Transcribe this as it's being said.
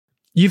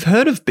You've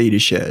heard of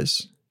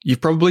BetaShares.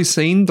 You've probably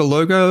seen the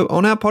logo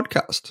on our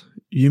podcast.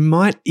 You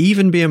might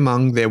even be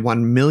among their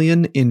 1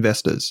 million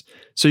investors.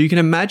 So you can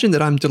imagine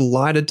that I'm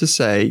delighted to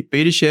say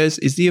BetaShares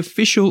is the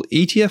official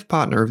ETF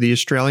partner of the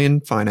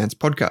Australian Finance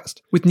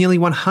Podcast. With nearly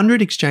 100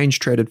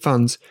 exchange-traded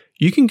funds,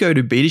 you can go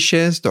to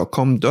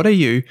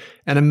betashares.com.au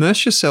and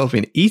immerse yourself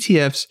in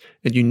ETFs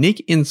and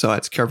unique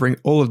insights covering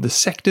all of the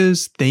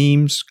sectors,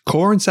 themes,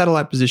 core and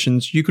satellite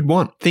positions you could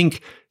want.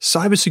 Think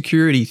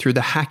cybersecurity through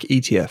the Hack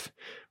ETF,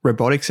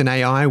 robotics and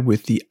AI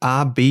with the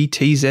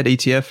RBTZ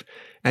ETF,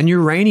 and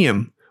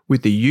uranium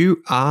with the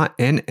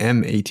URNM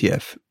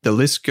ETF. The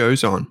list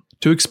goes on.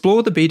 To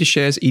explore the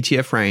BetaShares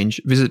ETF range,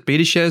 visit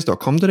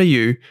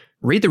betashares.com.au,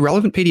 read the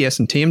relevant PDS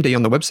and TMD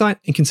on the website,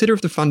 and consider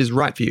if the fund is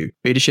right for you.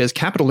 BetaShares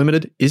Capital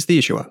Limited is the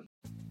issuer.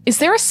 Is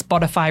there a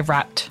Spotify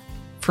Wrapped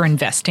for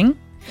investing?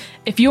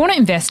 If you want to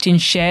invest in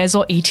shares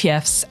or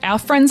ETFs, our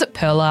friends at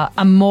Pearler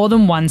are more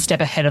than one step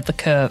ahead of the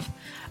curve.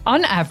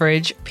 On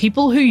average,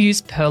 people who use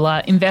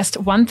Pearler invest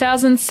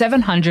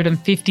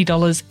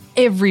 $1,750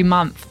 every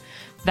month.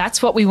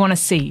 That's what we want to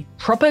see,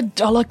 proper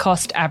dollar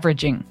cost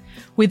averaging.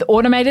 With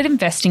automated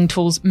investing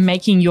tools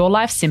making your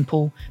life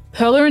simple,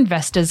 Pearler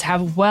investors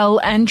have well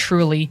and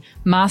truly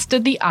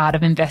mastered the art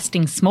of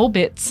investing small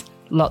bits,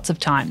 lots of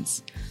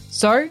times.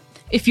 So,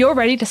 if you're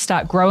ready to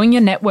start growing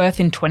your net worth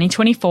in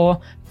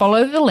 2024,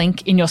 follow the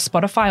link in your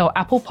Spotify or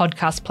Apple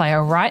podcast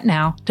player right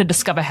now to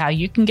discover how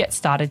you can get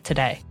started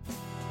today.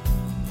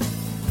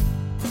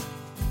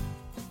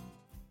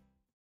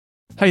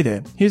 Hey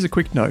there, here's a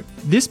quick note.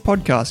 This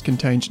podcast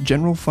contains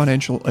general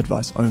financial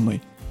advice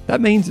only.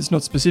 That means it's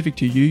not specific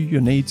to you,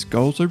 your needs,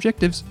 goals, or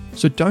objectives,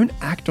 so don't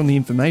act on the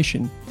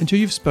information until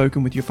you've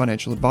spoken with your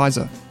financial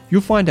advisor.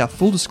 You'll find our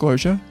full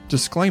disclosure,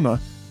 disclaimer,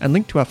 and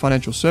link to our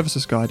financial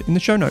services guide in the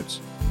show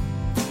notes.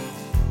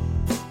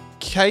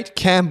 Kate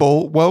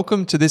Campbell,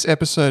 welcome to this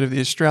episode of the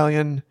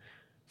Australian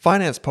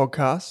Finance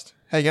Podcast.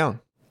 How you going?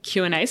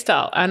 Q&A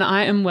style, and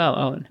I am well,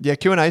 Owen. Yeah,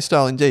 Q&A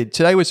style indeed.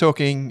 Today we're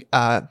talking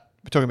about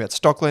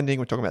stock lending,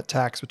 we're talking about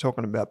tax, we're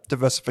talking about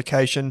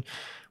diversification.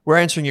 We're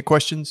answering your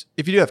questions.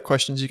 If you do have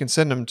questions, you can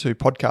send them to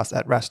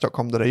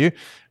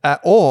podcast@rask.com.au,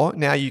 or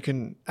now you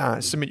can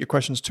submit your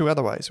questions two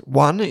other ways.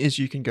 One is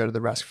you can go to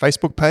the Rask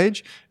Facebook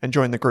page and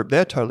join the group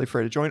there, totally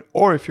free to join.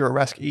 Or if you're a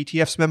Rask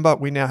ETFs member,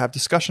 we now have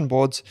discussion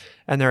boards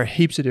and there are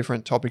heaps of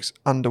different topics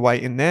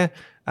underway in there,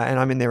 and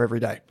I'm in there every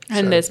day.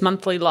 And there's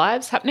monthly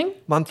lives happening?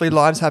 Monthly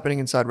lives happening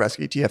inside Rask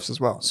ETFs as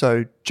well.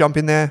 So jump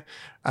in there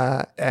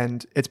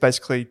and it's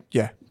basically,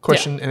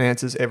 question and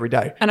answers every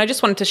day. And I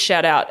just wanted to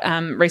shout out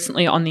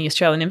recently on the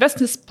Australian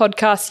Investors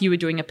Podcast, you were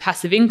doing a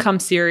passive income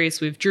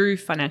series with Drew,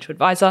 financial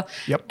advisor.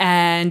 Yep.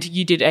 And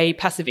you did a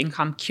passive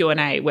income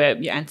Q&A where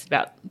you answered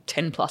about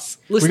 10 plus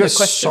listener questions.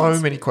 We got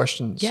so many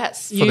questions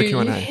for the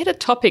Q&A. You hit a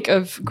topic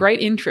of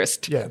great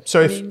interest. Yeah. So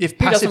if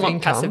passive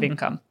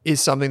income is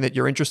something that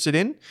you're interested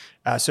in,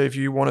 so if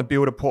you want to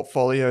build a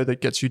portfolio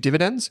that gets you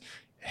dividends,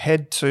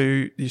 head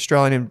to the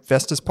Australian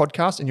Investors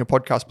Podcast in your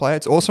podcast player.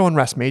 It's also on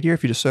Rask Media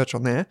if you just search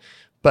on there.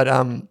 But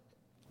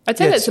I'd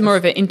say that's more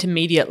of an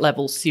intermediate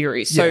level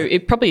series. So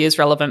it probably is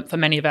relevant for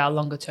many of our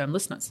longer term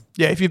listeners.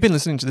 Yeah, if you've been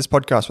listening to this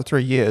podcast for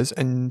 3 years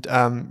and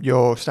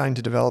you're starting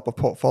to develop a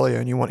portfolio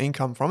and you want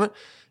income from it,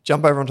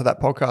 jump over onto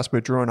that podcast where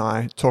Drew and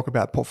I talk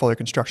about portfolio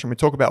construction. We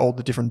talk about all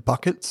the different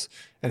buckets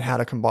and how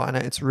to combine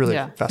it. It's really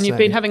fascinating. And you've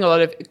been having a lot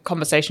of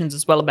conversations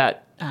as well about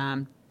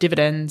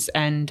dividends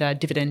and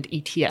dividend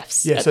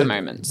ETFs at the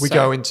moment. We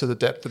go into the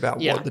depth about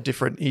what the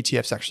different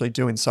ETFs actually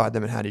do inside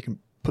them and how you can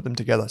put them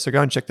together. So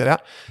go and check that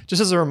out. Just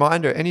as a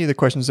reminder, any of the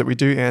questions that we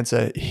do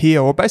answer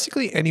here or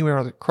basically anywhere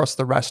across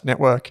the Rask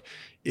network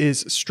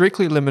is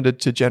strictly limited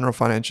to general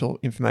financial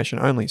information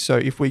only. So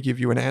if we give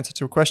you an answer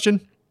to a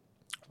question,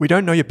 we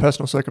don't know your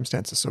personal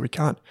circumstances, so we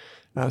can't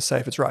say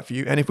if it's right for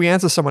you. And if we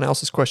answer someone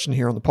else's question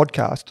here on the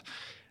podcast,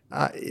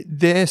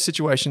 their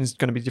situation is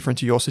going to be different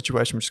to your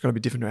situation, which is going to be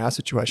different to our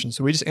situation.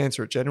 So we just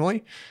answer it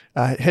generally.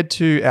 Head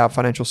to our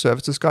financial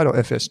services guide, or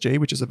FSG,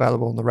 which is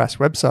available on the Rask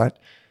website.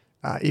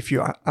 If you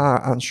are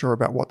unsure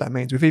about what that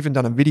means. We've even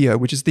done a video,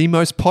 which is the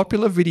most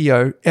popular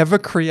video ever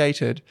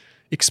created,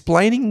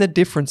 explaining the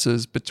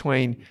differences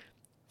between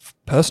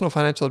personal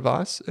financial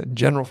advice and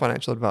general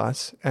financial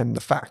advice and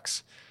the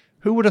facts.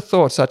 Who would have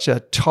thought such a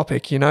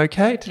topic,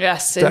 Kate?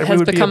 Yes, it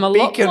has become a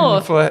lot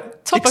more for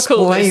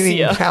topical explaining this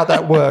year. how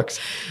that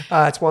works.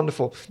 It's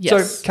wonderful.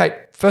 Yes. So, Kate,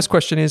 first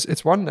question is,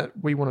 it's one that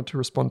we wanted to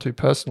respond to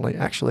personally,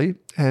 actually,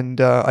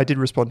 and I did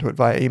respond to it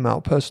via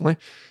email personally,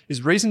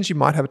 is reasons you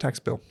might have a tax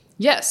bill.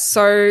 Yes.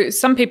 So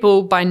some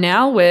people by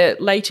now, we're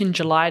late in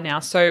July now,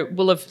 so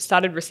will have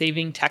started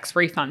receiving tax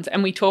refunds.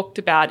 And we talked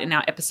about in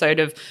our episode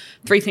of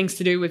 3 things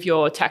to do with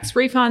your tax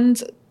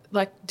refunds,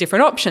 like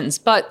different options.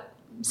 But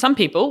some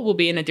people will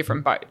be in a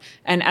different boat.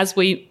 And as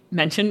we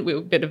mentioned, we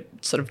were a bit of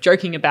sort of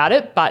joking about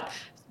it, but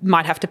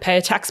might have to pay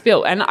a tax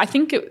bill. And I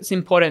think it's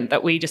important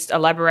that we just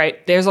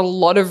elaborate. There's a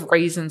lot of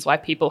reasons why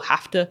people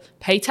have to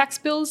pay tax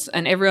bills,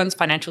 and everyone's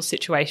financial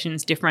situation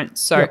is different.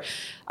 So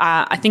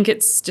I think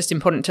it's just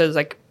important to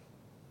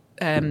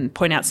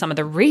point out some of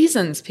the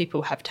reasons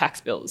people have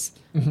tax bills.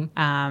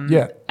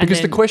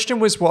 Because the question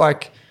was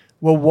like,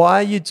 well,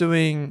 why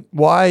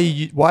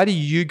do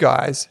you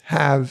guys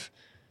have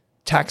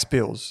tax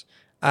bills?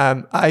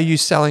 Are you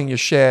selling your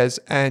shares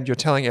and you're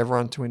telling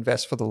everyone to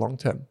invest for the long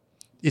term?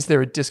 Is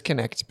there a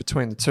disconnect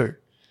between the two?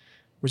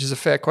 Which is a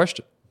fair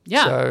question.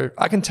 Yeah. So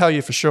I can tell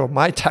you for sure,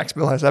 my tax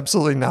bill has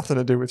absolutely nothing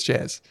to do with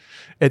shares.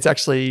 It's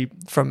actually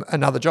from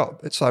another job.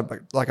 It's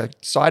like a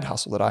side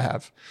hustle that I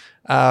have.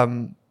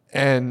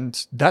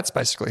 And that's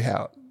basically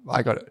how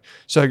I got it.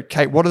 So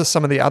Kate, what are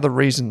some of the other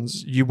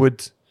reasons you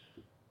would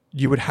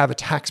have a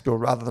tax bill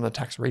rather than a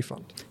tax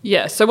refund?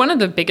 Yeah, so one of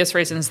the biggest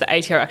reasons the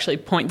ATO actually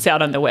points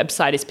out on the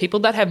website is people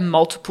that have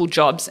multiple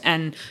jobs,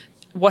 and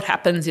what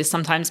happens is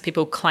sometimes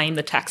people claim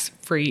the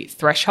tax-free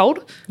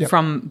threshold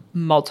from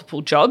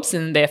multiple jobs,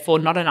 and therefore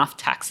not enough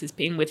tax is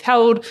being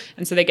withheld,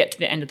 and so they get to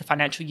the end of the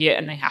financial year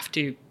and they have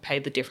to pay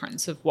the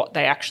difference of what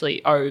they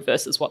actually owe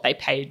versus what they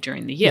paid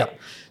during the year.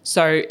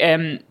 So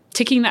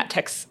ticking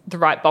the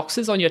right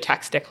boxes on your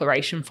tax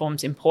declaration form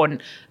is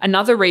important.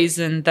 Another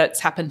reason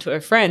that's happened to a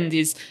friend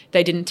is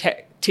they didn't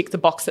tick the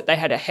box that they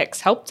had a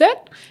HECS help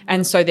debt,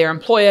 and so their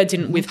employer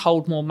didn't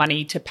withhold more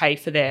money to pay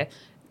for their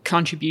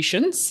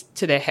contributions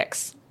to their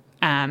HECS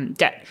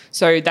debt.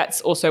 So that's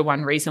also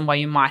one reason why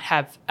you might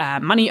have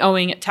money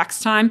owing at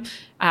tax time.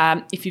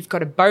 If you've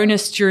got a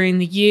bonus during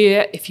the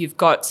year, if you've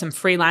got some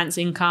freelance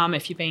income,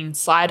 if you've been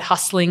side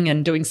hustling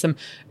and doing some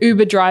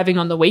Uber driving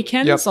on the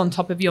weekends on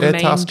top of your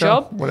main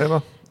job.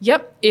 Whatever.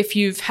 Yep. If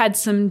you've had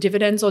some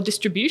dividends or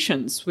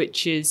distributions,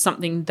 which is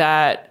something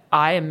that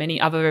I and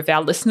many other of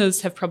our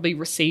listeners have probably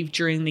received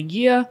during the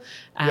year.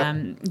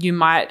 There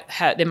might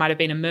have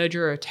been a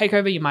merger or a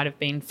takeover. You might have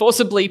been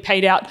forcibly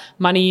paid out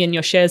money and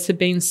your shares have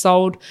been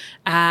sold.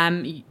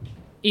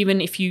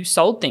 Even if you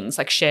sold things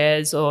like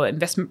shares or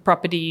investment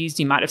properties,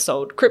 you might have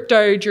sold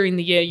crypto during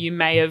the year, you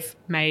may have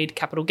made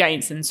capital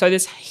gains. And so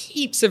there's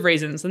heaps of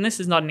reasons, and this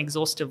is not an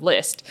exhaustive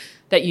list,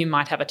 that you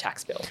might have a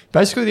tax bill.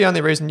 Basically, the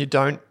only reason you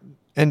don't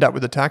end up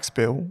with a tax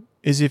bill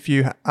is if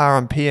you are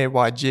on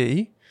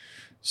PAYG.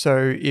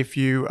 So if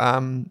you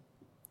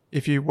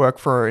work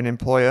for an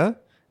employer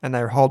and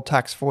they hold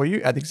tax for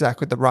you at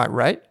exactly the right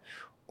rate,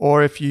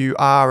 or if you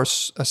are a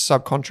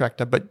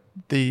subcontractor but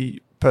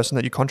the person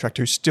that you contract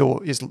to still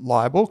is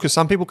liable, because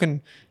some people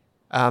can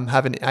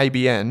have an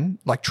ABN,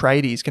 like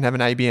tradies can have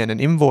an ABN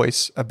and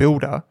invoice a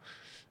builder,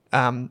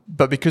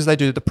 but because they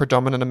do the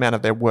predominant amount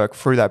of their work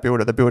through that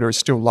builder, the builder is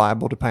still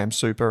liable to pay them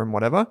super and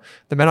whatever.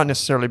 They may not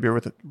necessarily be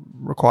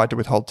required to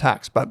withhold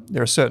tax, but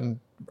there are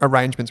certain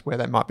arrangements where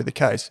that might be the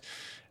case.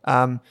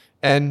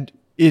 And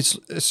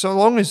so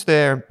long as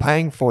they're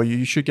paying for you,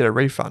 you should get a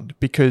refund,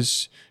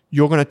 because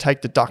you're going to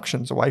take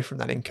deductions away from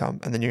that income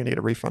and then you're going to get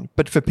a refund.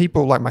 But for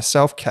people like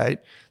myself, Kate,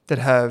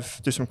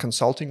 that do some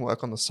consulting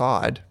work on the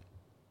side,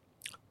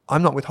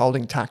 I'm not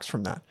withholding tax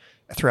from that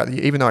throughout the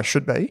year, even though I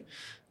should be.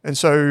 And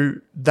so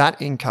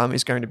that income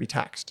is going to be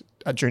taxed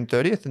at June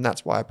 30th, and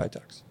that's why I pay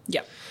tax.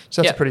 Yeah.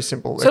 So that's a pretty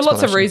simple So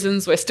lots of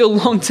reasons. We're still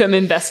long-term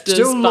investors.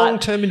 Still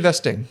long-term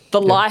investing.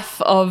 The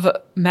life of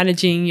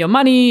managing your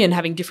money and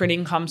having different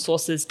income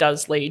sources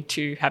does lead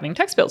to having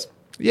tax bills.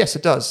 Yes,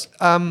 it does.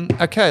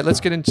 Okay, let's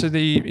get into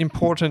the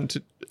important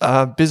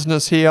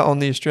business here on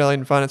the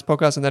Australian Finance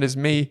Podcast, and that is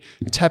me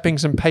tapping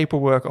some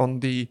paperwork on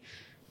the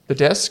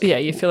desk. Yeah,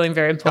 you're feeling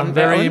very important. I'm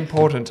very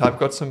important. I've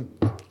got some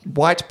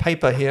white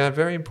paper here,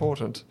 very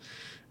important.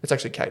 It's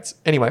actually Kate's.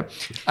 Anyway,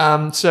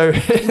 so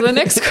the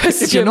next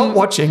question. If you're not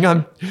watching,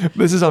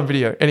 this is on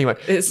video. Anyway,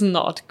 it's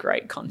not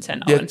great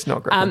content. Yeah, it's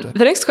not great content.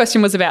 The next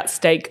question was about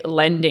stake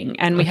lending,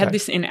 and we had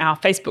this in our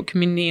Facebook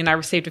community, and I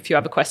received a few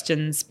other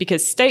questions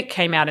because Stake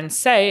came out and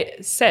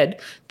said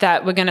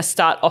that we're going to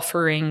start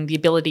offering the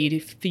ability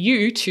for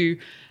you to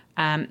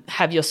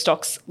have your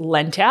stocks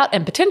lent out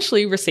and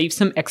potentially receive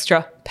some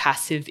extra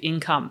passive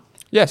income.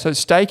 Yeah, so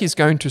Stake is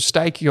going to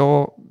stake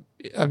your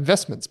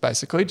investments,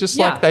 basically, just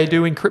like they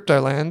do in crypto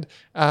land.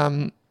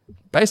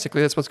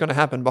 Basically, that's what's going to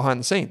happen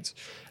behind the scenes.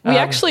 We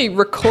actually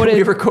recorded...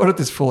 We recorded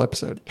this full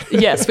episode.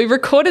 Yes, we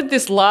recorded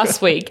this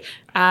last week.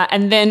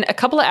 And then a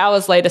couple of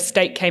hours later,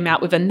 Stake came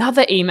out with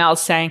another email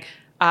saying,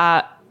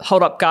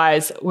 hold up,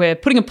 guys, we're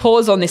putting a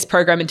pause on this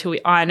program until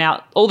we iron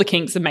out all the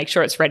kinks and make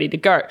sure it's ready to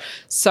go.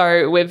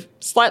 So we've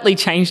slightly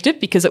changed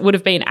it because it would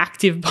have been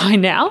active by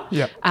now.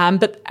 Yeah.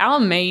 But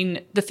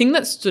the thing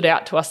that stood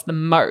out to us the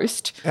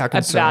most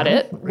about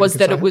it was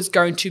that it was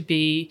going to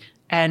be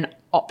an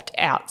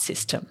opt-out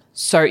system.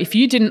 So if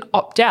you didn't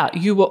opt out,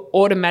 you were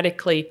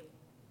automatically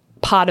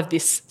part of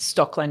this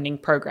stock lending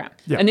program.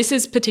 Yeah. And this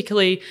is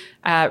particularly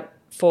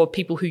for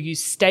people who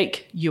use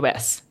Stake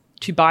US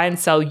to buy and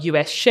sell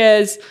US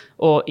shares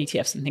or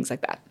ETFs and things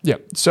like that. Yeah.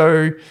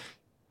 So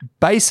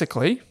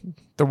basically,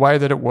 the way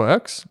that it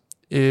works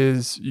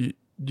is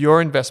your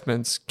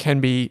investments can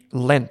be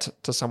lent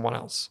to someone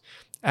else.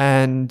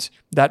 And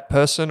that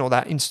person or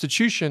that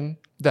institution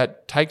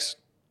that takes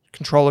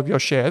control of your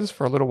shares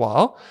for a little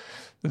while,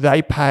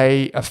 they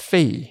pay a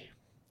fee.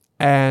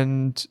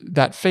 And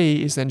that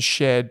fee is then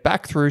shared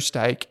back through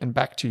Stake and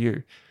back to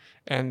you.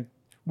 And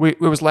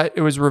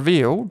it was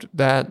revealed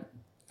that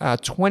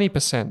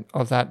 20%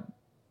 of that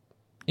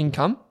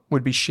income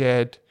would be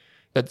shared,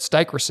 that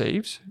Stake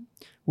receives,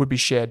 would be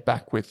shared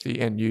back with the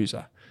end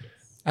user.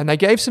 And they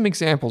gave some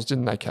examples,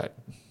 didn't they, Kate?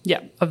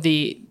 Yeah, of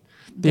the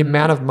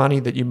amount of money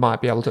that you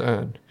might be able to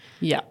earn.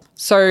 Yeah.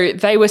 So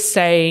they were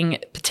saying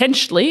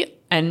potentially,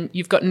 and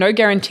you've got no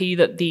guarantee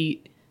that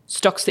the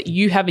stocks that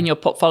you have in your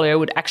portfolio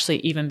would actually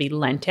even be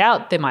lent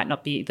out. There might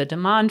not be the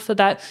demand for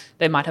that.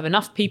 They might have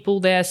enough people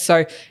there.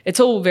 So it's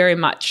all very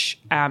much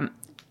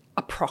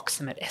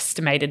approximate,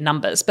 estimated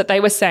numbers. But they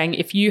were saying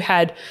if you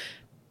had,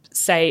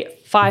 say,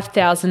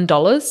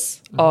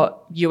 $5,000 or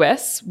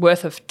US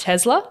worth of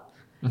Tesla,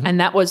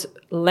 and that was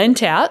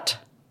lent out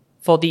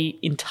for the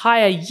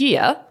entire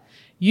year,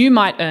 you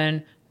might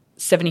earn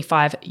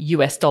 $75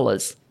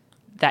 US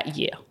that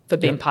year for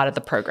being part of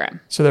the program.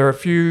 So there are a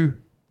few,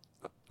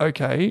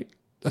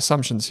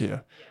 assumptions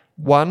here.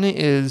 One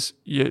is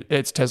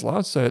it's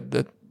Tesla, so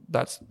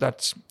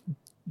that's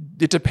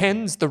it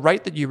depends. The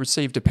rate that you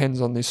receive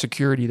depends on the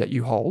security that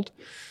you hold.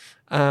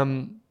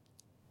 They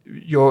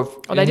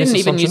didn't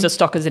even use a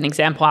stock as an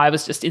example. I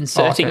was just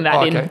inserting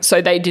that in. So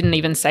they didn't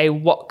even say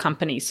what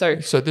company. So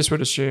this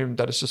would assume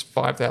that it's just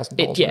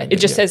 $5,000. It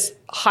just says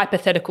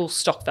hypothetical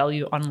stock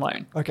value on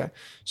loan. Okay.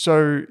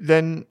 So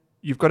then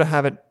you've got to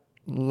have it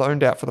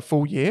loaned out for the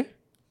full year,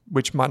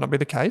 which might not be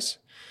the case.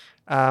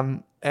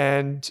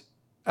 And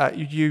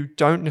you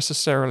don't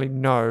necessarily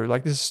know,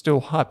 like this is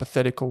still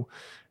hypothetical.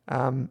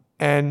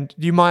 And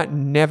you might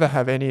never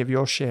have any of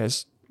your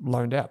shares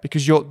loaned out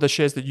because the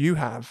shares that you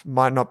have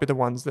might not be the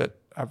ones that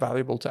are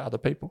valuable to other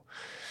people.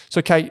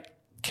 So, Kate,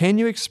 can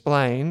you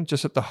explain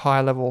just at the high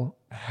level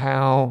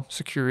how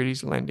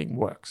securities lending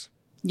works?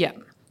 Yeah.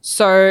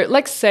 So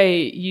let's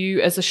say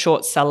you as a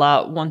short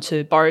seller want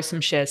to borrow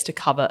some shares to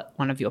cover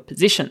one of your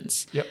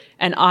positions. Yep.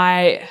 And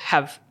I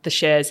have the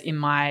shares in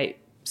my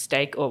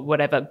Stake or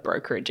whatever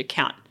brokerage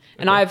account.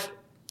 And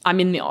I'm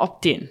in the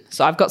opt-in.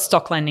 So I've got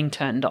stock lending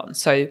turned on.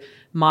 So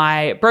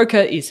my broker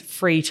is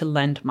free to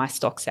lend my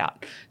stocks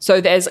out. So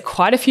there's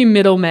quite a few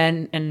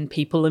middlemen and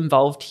people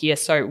involved here.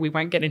 So we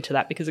won't get into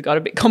that because it got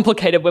a bit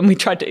complicated when we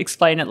tried to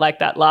explain it like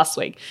that last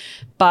week.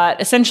 But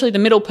essentially the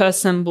middle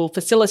person will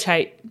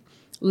facilitate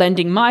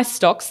lending my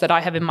stocks that I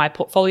have in my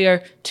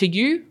portfolio to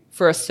you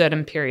for a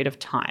certain period of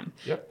time.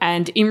 Yep.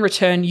 And in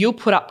return, you'll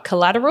put up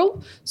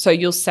collateral. So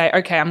you'll say,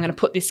 okay, I'm going to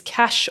put this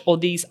cash or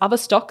these other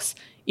stocks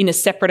in a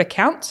separate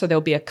account. So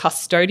there'll be a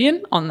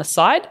custodian on the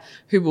side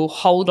who will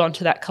hold on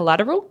to that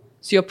collateral.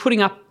 So you're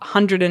putting up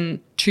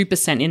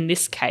 102% in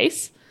this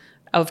case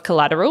of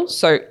collateral.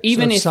 So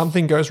even if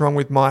something goes wrong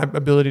with my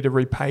ability to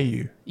repay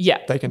you,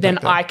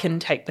 I can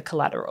take the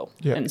collateral.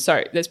 Yeah. And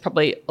so there's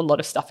probably a lot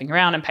of stuffing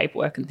around and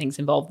paperwork and things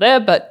involved there,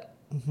 but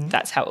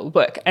that's how it will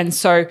work. And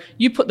so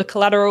you put the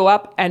collateral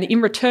up, and in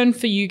return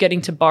for you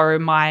getting to borrow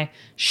my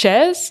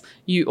shares,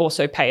 you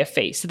also pay a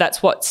fee. So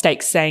that's what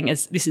Stake's saying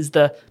is this is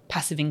the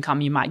passive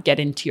income you might get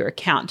into your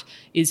account,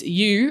 is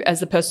you as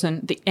the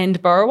person, the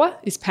end borrower,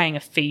 is paying a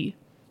fee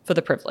for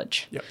the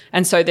privilege. Yep.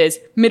 And so there's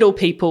middle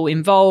people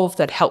involved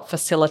that help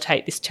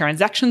facilitate this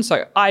transaction.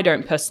 So I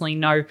don't personally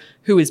know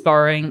who is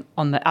borrowing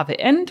on the other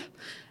end.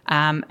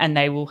 And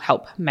they will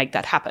help make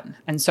that happen.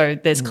 And so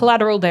there's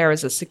collateral there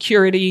as a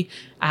security.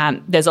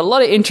 There's a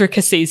lot of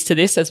intricacies to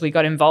this as we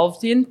got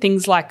involved in.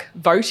 Things like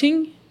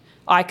voting.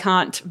 I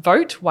can't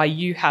vote while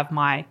you have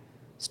my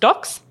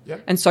stocks.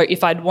 Yep. And so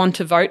if I'd want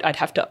to vote, I'd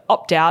have to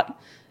opt out.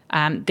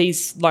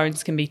 These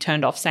loans can be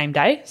turned off same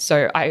day.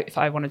 So if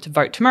I wanted to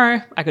vote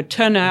tomorrow, I could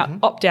turn out,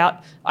 opt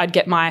out. I'd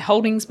get my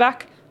holdings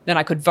back. Then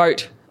I could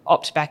vote,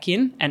 opt back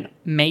in, and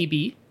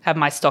maybe have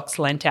my stocks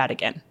lent out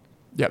again.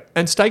 Yep.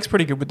 And Stake's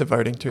pretty good with the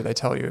voting too. They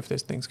tell you if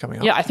there's things coming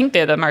up. Yeah, I think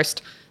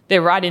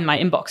they're right in my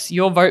inbox.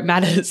 Your vote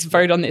matters,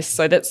 vote on this.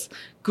 So that's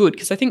good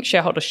because I think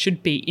shareholders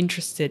should be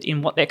interested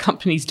in what their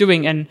company's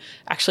doing and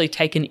actually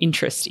take an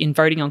interest in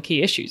voting on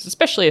key issues,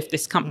 especially if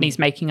this company's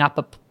making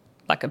up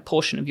a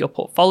portion of your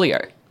portfolio.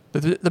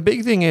 But the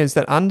big thing is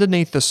that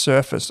underneath the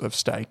surface of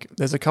Stake,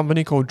 there's a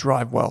company called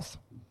Drive Wealth.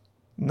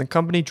 And the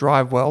company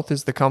Drive Wealth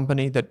is the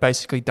company that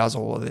basically does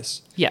all of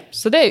this. Yeah.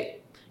 So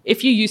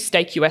if you use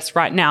Stake US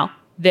right now,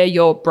 they're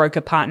your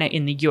broker partner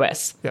in the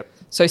US. Yep.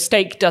 So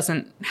Stake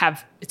doesn't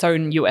have its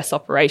own US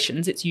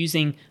operations. It's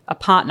using a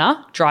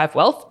partner, Drive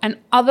Wealth, and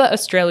other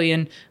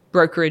Australian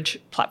brokerage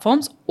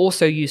platforms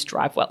also use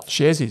Drive Wealth.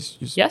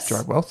 Sharesies use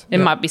Drive Wealth. There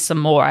might be some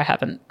more. I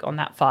haven't gone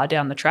that far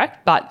down the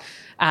track. But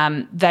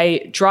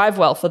Drive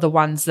Wealth are the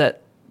ones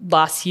that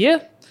last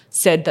year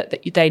said that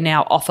they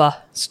now offer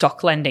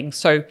stock lending.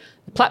 So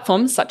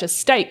platforms such as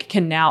Stake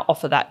can now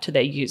offer that to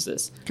their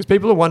users. Because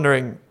people are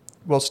wondering,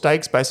 well,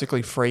 Stake's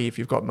basically free if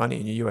you've got money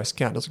in your US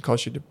account. It doesn't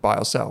cost you to buy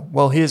or sell.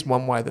 Well, here's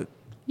one way that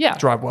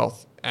Drive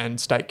Wealth and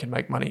Stake can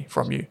make money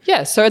from you.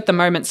 Yeah, so at the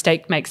moment,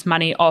 Stake makes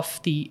money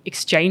off the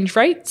exchange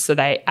rate. So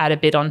they add a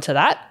bit onto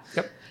that.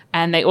 Yep.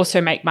 And they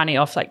also make money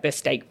off like their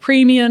Stake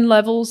premium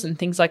levels and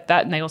things like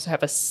that. And they also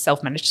have a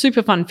self-managed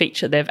super fund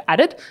feature they've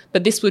added.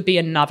 But this would be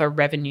another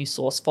revenue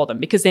source for them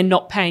because they're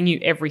not paying you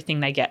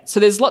everything they get. So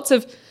there's lots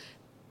of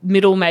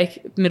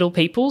middle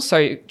people.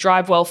 So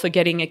Drive Wealth are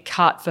getting a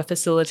cut for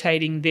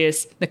facilitating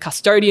this. The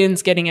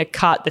custodians getting a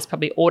cut. There's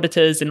probably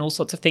auditors and all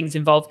sorts of things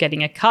involved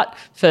getting a cut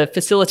for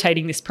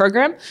facilitating this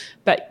program.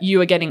 But you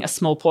are getting a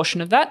small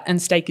portion of that,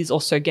 and Stake is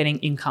also getting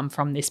income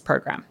from this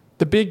program.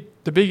 The big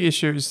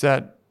issue is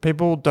that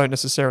people don't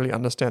necessarily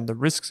understand the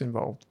risks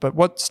involved. But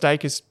what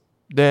Stake is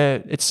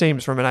there, it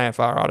seems from an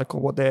AFR article,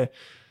 what they're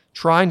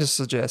trying to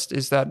suggest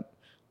is that,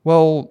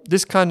 well,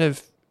 this kind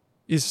of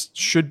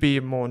should be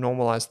a more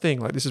normalized thing.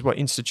 Like, this is what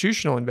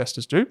institutional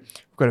investors do.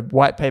 We've got a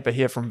white paper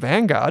here from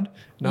Vanguard,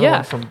 another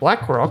one from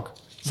BlackRock.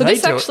 So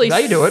this actually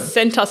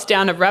sent us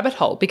down a rabbit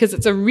hole, because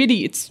it's a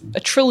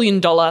 $1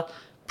 trillion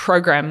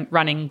program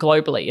running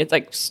globally. It's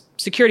like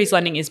securities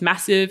lending is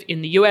massive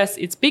in the US.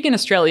 It's big in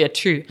Australia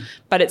too,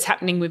 but it's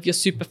happening with your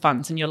super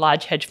funds and your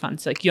large hedge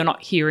funds. Like, you're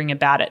not hearing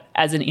about it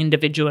as an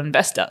individual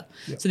investor.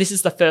 Yep. So this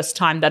is the first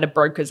time that a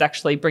broker is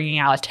actually bringing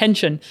our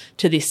attention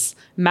to this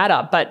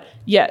matter. But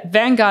yeah,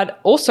 Vanguard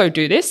also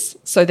do this.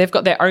 So they've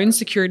got their own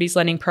securities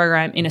lending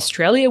program in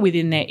Australia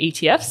within their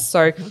ETFs.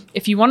 So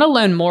if you want to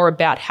learn more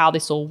about how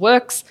this all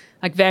works,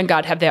 like,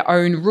 Vanguard have their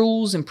own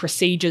rules and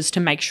procedures to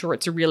make sure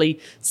it's a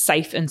really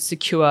safe and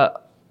secure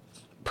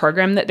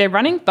program that they're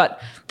running. But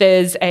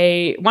there's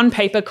one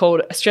paper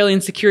called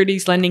Australian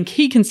Securities Lending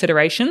Key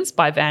Considerations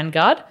by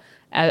Vanguard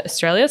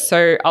Australia.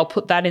 So I'll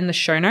put that in the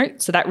show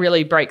notes. So that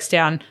really breaks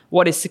down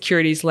what is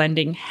securities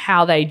lending,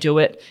 how they do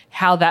it,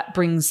 how that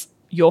brings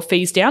your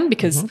fees down,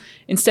 because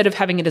instead of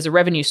having it as a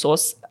revenue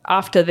source,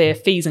 after their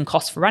fees and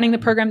costs for running the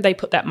program, they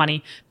put that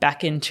money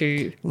back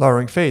into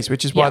lowering fees,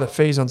 which is why the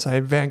fees on, say,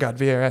 Vanguard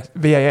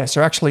VAS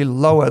are actually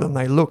lower than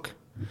they look.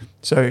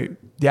 So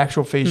the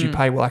actual fees you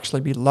pay will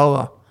actually be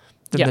lower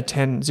than the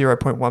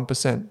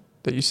 0.1%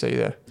 that you see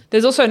there.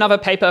 There's also another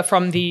paper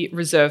from the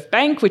Reserve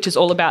Bank, which is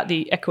all about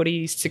the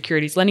equity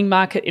securities lending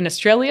market in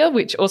Australia,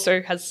 which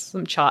also has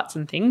some charts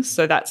and things.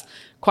 So that's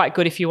quite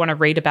good if you want to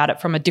read about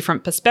it from a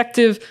different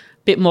perspective,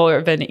 a bit more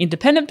of an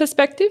independent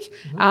perspective.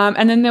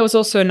 And then there was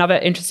also another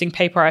interesting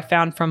paper I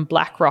found from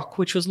BlackRock,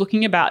 which was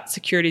looking about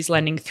securities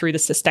lending through the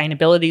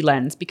sustainability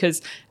lens,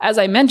 because as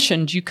I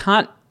mentioned, you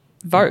can't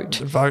vote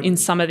in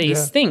some of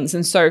these things.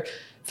 And so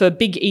for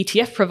big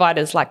ETF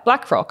providers like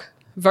BlackRock,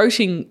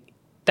 voting,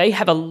 they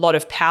have a lot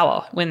of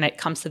power when it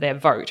comes to their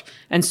vote.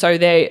 And so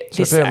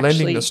if they're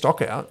lending the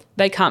stock out,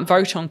 they can't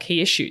vote on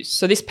key issues.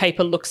 So this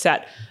paper looks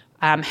at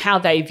how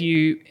they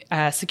view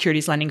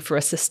securities lending for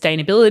a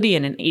sustainability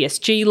and an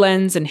ESG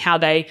lens, and how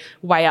they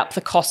weigh up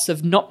the costs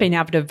of not being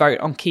able to vote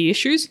on key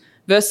issues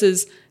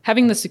versus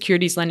having the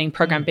securities lending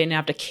program being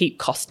able to keep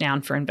costs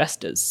down for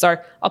investors. So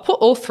I'll put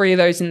all three of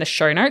those in the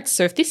show notes.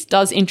 So if this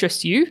does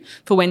interest you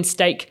for when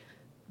Stake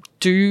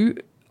do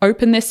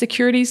open their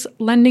securities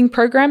lending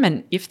program,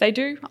 and if they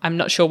do, I'm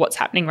not sure what's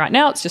happening right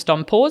now, it's just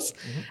on pause.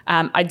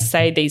 I'd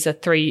say these are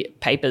three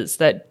papers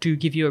that do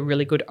give you a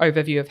really good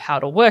overview of how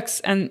it all works,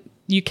 and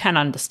you can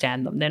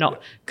understand them. They're not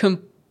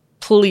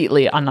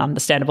completely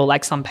ununderstandable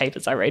like some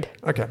papers I read.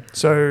 Okay.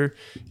 So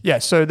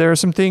there are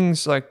some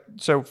things like,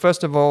 so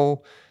first of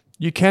all,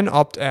 you can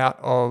opt out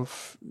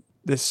of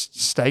this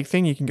Stake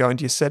thing. You can go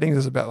into your settings.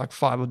 There's about like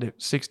 5 or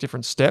 6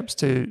 different steps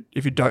to,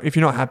 if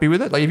you're not happy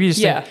with it. Like, if you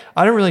just think,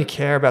 I don't really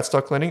care about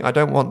stock lending, I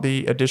don't want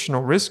the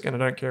additional risk, and I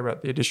don't care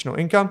about the additional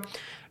income,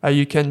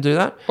 you can do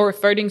that. Or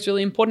if voting's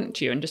really important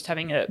to you, and just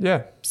having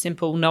a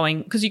simple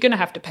knowing, because you're going to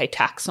have to pay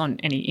tax on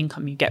any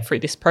income you get through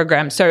this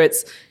program. So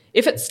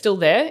if it's still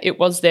there, it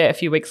was there a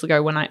few weeks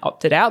ago when I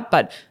opted out,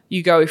 but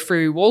you go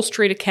through Wall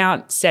Street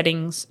account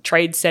settings,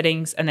 trade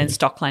settings, and then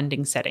stock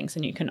lending settings,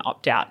 and you can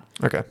opt out.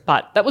 Okay.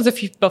 But that was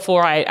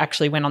before I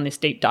actually went on this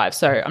deep dive.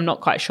 So I'm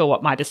not quite sure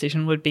what my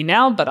decision would be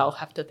now, but I'll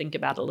have to think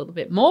about it a little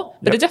bit more.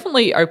 But it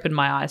definitely opened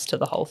my eyes to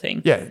the whole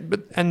thing. Yeah.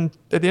 And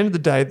at the end of the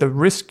day, the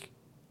risk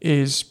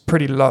is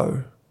pretty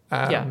low.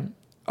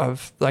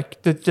 Of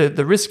like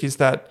the risk is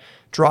that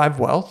Drive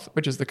Wealth,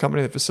 which is the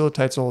company that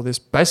facilitates all of this,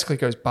 basically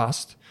goes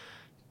bust,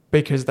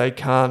 because they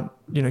can't,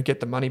 get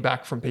the money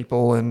back from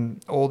people,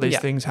 and all these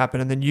things happen.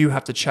 And then you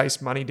have to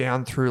chase money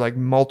down through like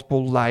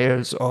multiple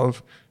layers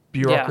of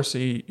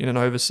bureaucracy in an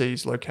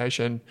overseas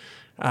location,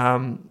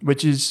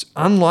 which is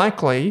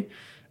unlikely.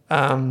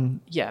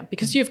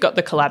 Because you've got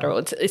the collateral.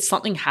 It's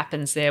something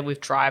happens there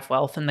with Drive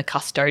Wealth and the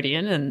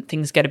custodian, and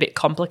things get a bit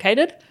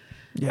complicated.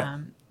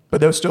 But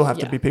there'll still have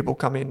to be people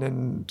come in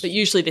and... But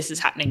usually this is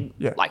happening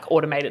like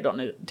automated on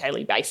a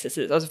daily basis.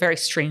 It was a very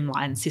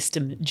streamlined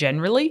system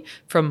generally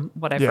from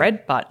what I've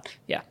read. But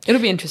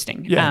it'll be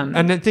interesting. Yeah.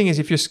 And the thing is,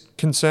 if you're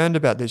concerned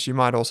about this, you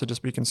might also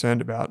just be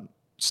concerned about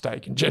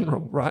Stake in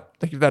general, right?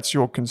 Like, if that's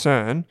your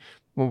concern,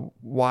 well,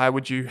 why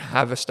would you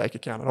have a Stake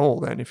account at all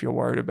then if you're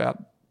worried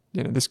about,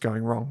 this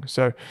going wrong?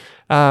 So,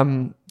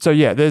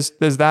 there's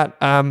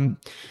that.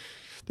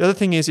 The other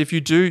thing is, if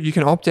you do, you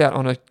can opt out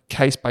on a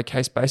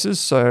case-by-case basis.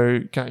 So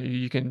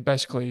you can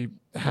basically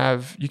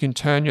you can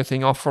turn your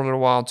thing off for a little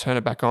while, turn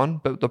it back on.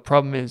 But the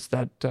problem is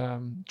that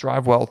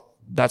Drive Wealth,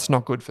 that's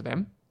not good for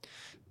them.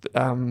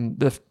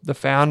 The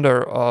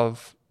founder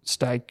of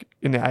Stake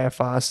in the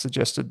AFR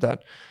suggested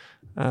that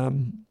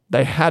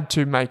they had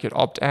to make it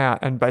opt out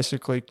and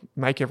basically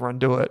make everyone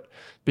do it,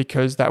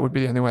 because that would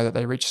be the only way that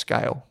they reach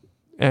scale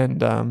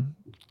and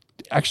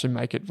actually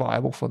make it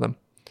viable for them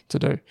to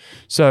do.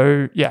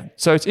 So yeah,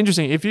 so it's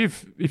interesting. If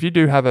you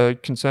do have a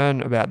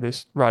concern about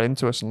this, write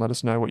into us and let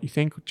us know what you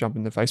think. Jump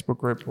in the Facebook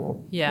group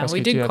or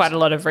we did quite a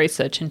lot of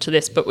research into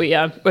this, but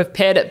we've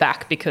pared it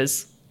back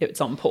because it's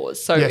on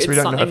pause. So it's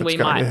something we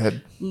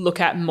might look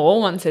at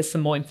more once there's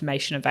some more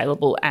information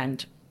available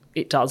and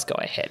it does go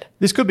ahead.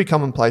 This could be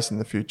commonplace in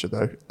the future,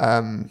 though.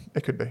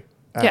 It could be.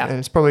 And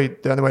it's probably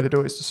the only way to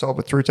do it is to solve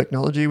it through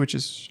technology, which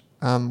is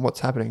what's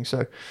happening.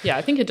 So yeah,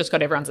 I think it just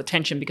got everyone's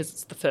attention because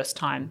it's the first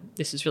time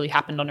this has really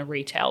happened on a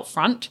retail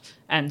front,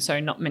 and so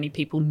not many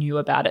people knew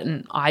about it,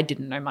 and I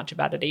didn't know much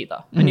about it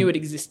either. I knew it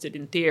existed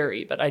in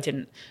theory, but I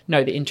didn't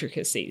know the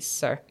intricacies.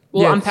 So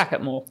we'll unpack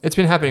it more. It's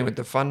been happening with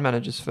the fund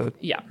managers for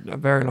a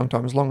very long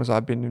time, as long as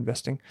I've been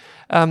investing.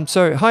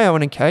 So hi,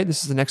 Owen and Kate.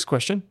 This is the next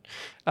question.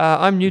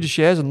 I'm new to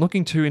shares and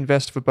looking to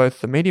invest for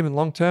both the medium and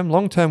long term.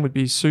 Long term would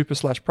be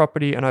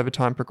super/property and over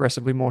time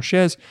progressively more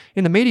shares.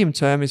 In the medium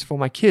term is for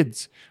my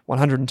kids,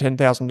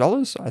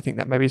 $110,000. I think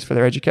that maybe is for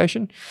their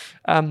education.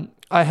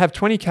 I have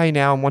 20K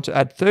now and want to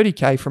add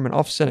 30K from an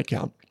offset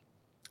account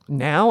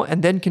now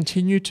and then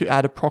continue to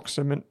add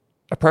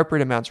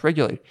appropriate amounts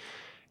regularly.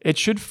 It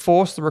should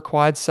force the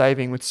required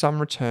saving with some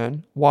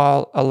return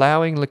while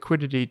allowing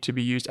liquidity to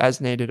be used as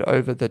needed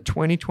over the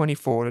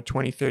 2024 to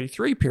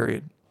 2033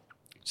 period.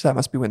 So that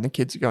must be when the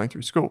kids are going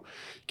through school.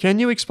 Can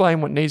you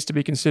explain what needs to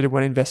be considered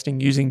when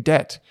investing using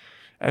debt,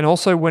 and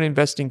also when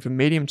investing for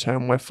medium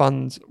term where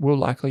funds will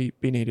likely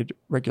be needed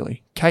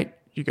regularly? Kate,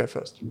 you go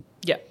first.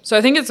 Yeah. So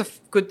I think it's a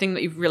good thing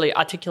that you've really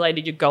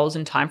articulated your goals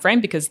and time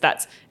frame, because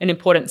that's an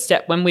important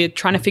step when we're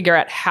trying to figure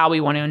out how we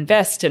want to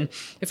invest and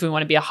if we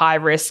want to be a high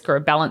risk or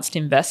a balanced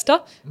investor.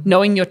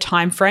 Knowing your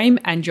time frame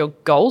and your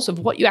goals of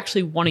what you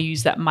actually want to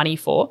use that money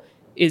for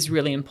is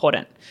really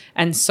important.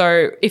 And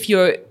so if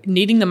you're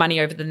needing the money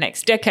over the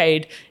next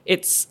decade,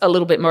 it's a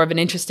little bit more of an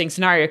interesting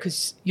scenario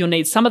because you'll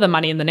need some of the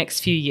money in the next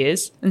few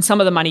years and some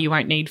of the money you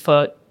won't need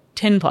for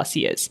 10 plus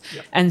years.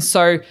 Yep. And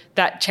so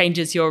that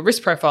changes your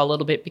risk profile a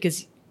little bit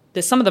because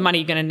there's some of the money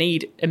you're going to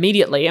need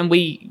immediately. And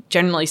we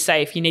generally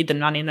say if you need the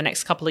money in the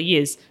next couple of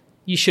years,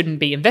 you shouldn't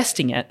be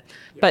investing it.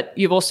 Yep. But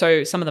you've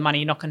also some of the money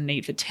you're not going to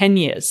need for 10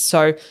 years.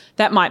 So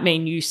that might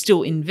mean you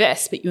still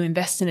invest, but you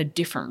invest in a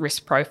different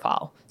risk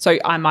profile. So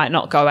I might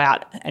not go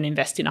out and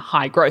invest in a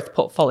high growth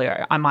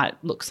portfolio. I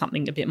might look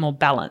something a bit more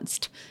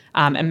balanced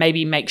and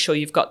maybe make sure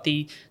you've got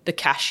the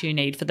cash you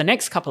need for the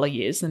next couple of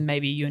years, and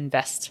maybe you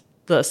invest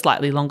the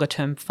slightly longer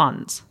term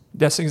funds.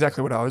 That's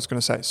exactly what I was going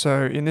to say.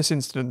 So in this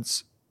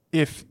instance,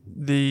 if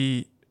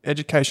the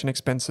education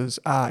expenses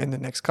are in the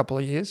next couple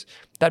of years,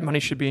 that money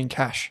should be in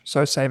cash.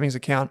 So savings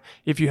account,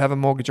 if you have a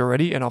mortgage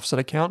already, an offset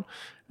account,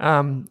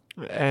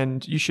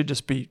 and you should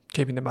just be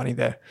keeping the money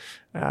there.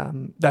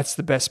 That's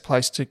the best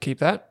place to keep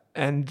that.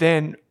 And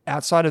then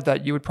outside of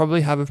that, you would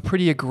probably have a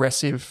pretty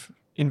aggressive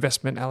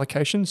investment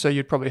allocation. So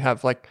you'd probably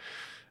have like,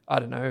 I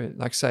don't know,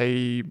 like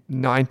say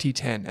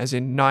 90-10, as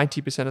in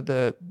 90% of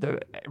the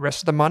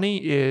rest of the money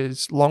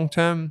is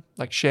long-term,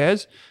 like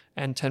shares,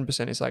 and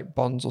 10% is like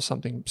bonds or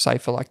something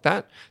safer like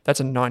that.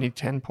 That's a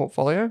 90-10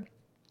 portfolio.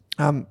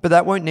 But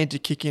that won't need to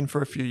kick in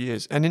for a few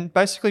years. And then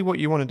basically what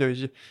you want to do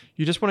is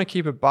you just want to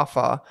keep a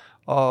buffer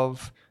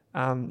of,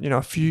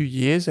 a few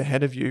years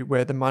ahead of you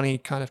where the money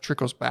kind of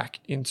trickles back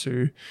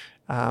into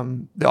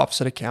the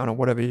offset account or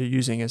whatever you're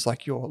using as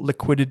like your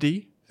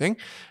liquidity thing.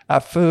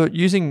 For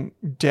using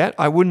debt,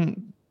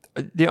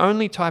 the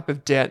only type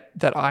of debt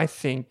that I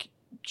think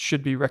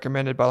should be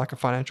recommended by like a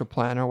financial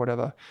planner or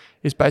whatever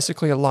is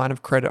basically a line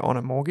of credit on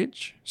a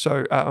mortgage,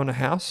 so on a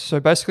house.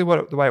 So basically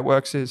the way it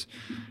works is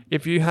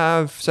if you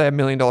have, say, $1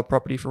 million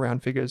property for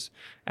round figures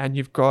and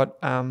you've got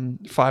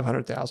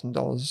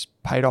 $500,000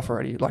 paid off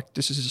already, like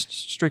this is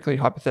strictly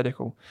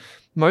hypothetical,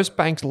 most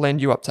banks lend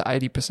you up to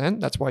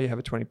 80%. That's why you have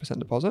a 20%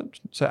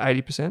 deposit, so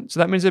 80%. So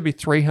that means there'd be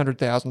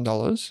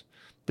 $300,000,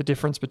 the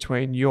difference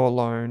between your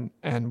loan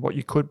and what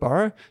you could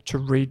borrow, to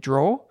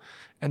redraw,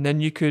 and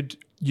then you could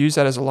use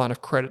that as a line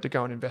of credit to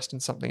go and invest in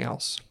something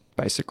else,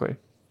 basically.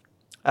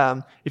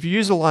 If you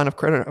use a line of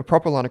credit, a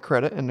proper line of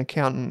credit, an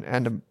accountant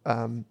and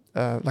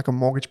like a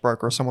mortgage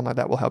broker or someone like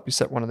that will help you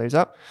set one of these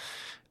up.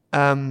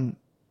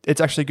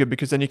 It's actually good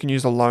because then you can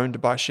use a loan to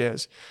buy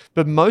shares.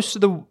 But most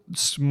of the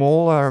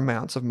smaller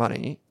amounts of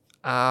money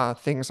are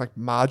things like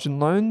margin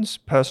loans,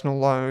 personal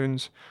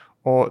loans,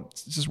 or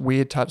just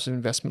weird types of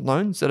investment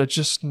loans that are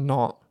just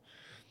not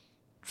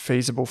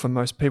feasible for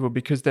most people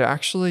because they're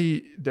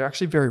actually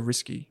very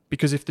risky.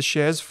 Because if the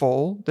shares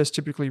fall, there's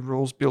typically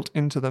rules built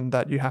into them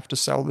that you have to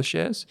sell the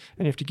shares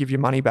and you have to give your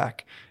money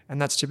back,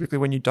 and that's typically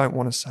when you don't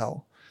want to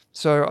sell.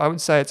 So I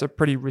would say it's a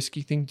pretty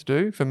risky thing to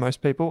do for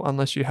most people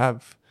unless you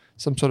have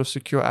some sort of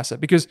secure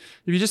asset. Because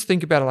if you just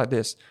think about it like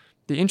this,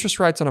 the interest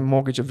rates on a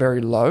mortgage are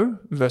very low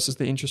versus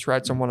the interest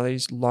rates on one of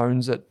these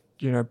loans that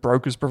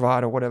brokers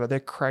provide or whatever. They're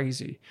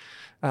crazy.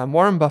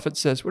 Warren Buffett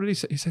says, what did he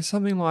say? He says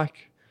something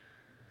like,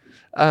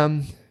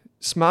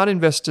 smart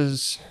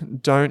investors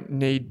don't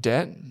need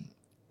debt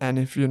And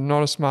if you're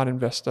not a smart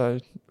investor,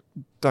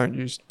 don't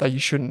use that. You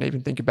shouldn't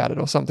even think about it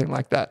or something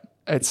like that.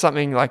 It's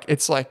something like,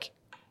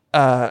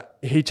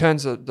 he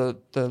turns the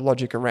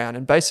logic around.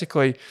 And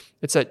basically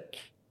it's that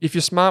if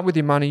you're smart with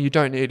your money, you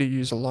don't need to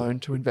use a loan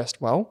to invest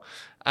well.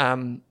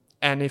 And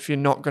if you're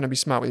not going to be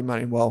smart with your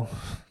money, well,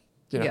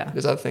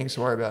 there's other things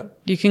to worry about.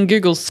 You can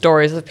Google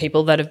stories of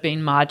people that have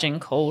been margin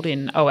called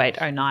in 08,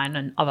 09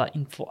 and other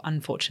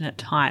unfortunate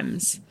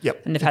times.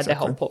 Yep. And they've had their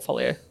whole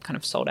portfolio kind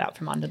of sold out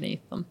from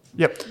underneath them.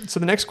 Yep. So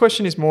the next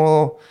question is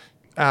more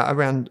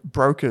around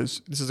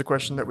brokers. This is a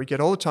question that we get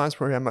all the time. It's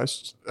probably our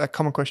most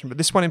common question, but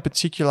this one in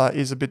particular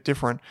is a bit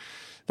different.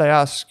 They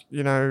ask,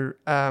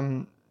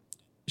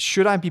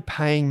 should I be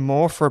paying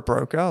more for a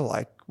broker?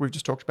 Like we've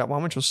just talked about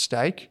one, which was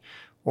Stake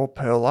or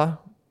Pearler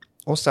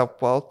or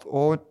SelfWealth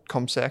or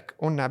CommSec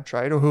or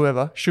NabTrade or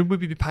whoever. Should we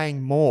be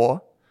paying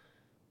more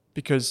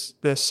because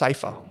they're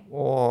safer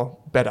or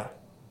better?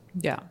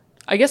 Yeah.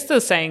 I guess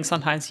they're saying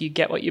sometimes you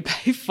get what you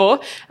pay for.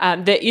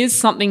 There is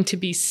something to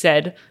be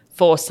said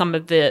for some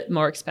of the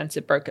more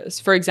expensive brokers.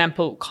 For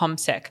example,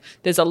 CommSec.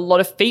 There's a lot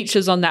of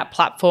features on that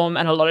platform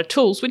and a lot of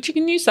tools, which you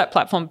can use that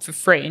platform for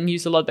free and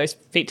use a lot of those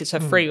features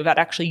for free without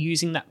actually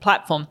using that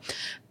platform.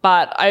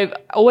 But I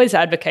always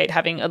advocate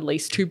having at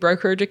least 2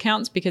 brokerage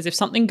accounts, because if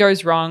something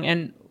goes wrong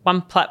and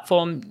one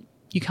platform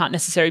you can't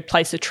necessarily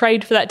place a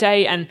trade for that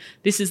day and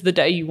this is the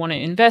day you want to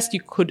invest,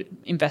 you could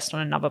invest on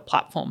another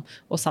platform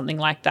or something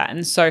like that.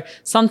 And so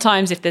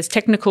sometimes if there's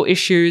technical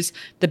issues,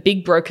 the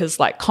big brokers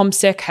like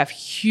CommSec have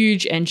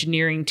huge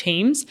engineering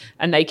teams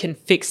and they can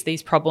fix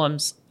these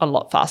problems a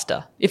lot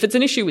faster. If it's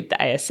an issue with the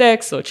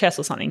ASX or CHESS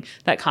or something,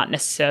 that can't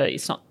necessarily,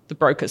 it's not the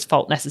broker's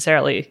fault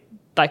necessarily.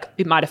 Like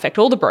it might affect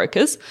all the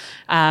brokers.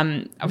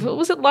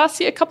 Was it last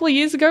year, a couple of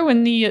years ago,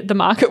 when the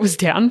market was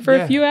down for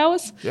a few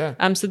hours?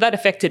 Yeah. So that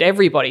affected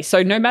everybody.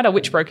 So no matter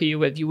which broker you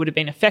were with, you would have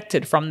been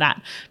affected from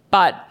that.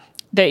 But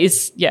there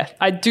is,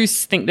 I do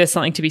think there's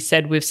something to be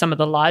said with some of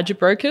the larger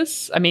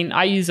brokers. I mean,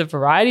 I use a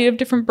variety of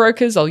different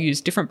brokers. I'll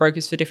use different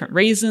brokers for different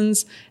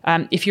reasons.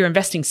 If you're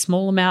investing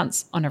small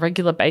amounts on a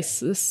regular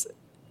basis,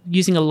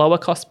 using a lower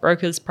cost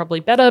broker is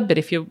probably better. But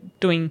if you're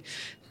doing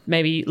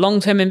maybe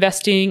long-term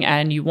investing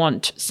and you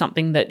want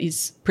something that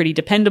is pretty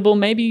dependable,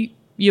 maybe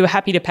you're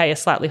happy to pay a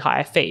slightly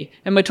higher fee.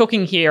 And we're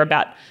talking here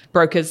about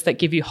brokers that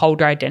give you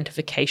holder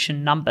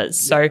identification numbers.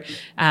 So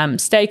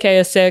Stake,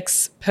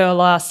 ASX,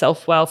 Pearler,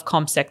 SelfWealth,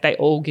 CommSec, they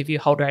all give you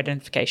holder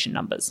identification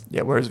numbers.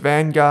 Yeah, whereas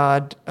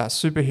Vanguard,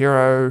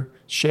 Superhero,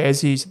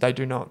 Sharesies, they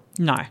do not.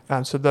 No.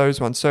 So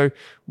those ones. So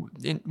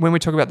when we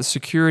talk about the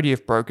security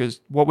of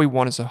brokers, what we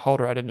want is a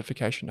holder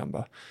identification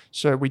number.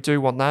 So we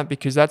do want that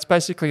because that's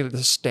basically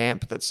the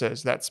stamp that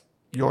says that's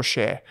your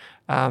share.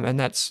 And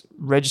that's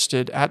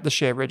registered at the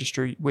share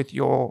registry with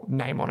your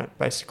name on it,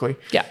 basically.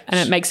 Yeah, and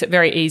it makes it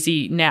very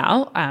easy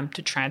now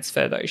to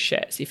transfer those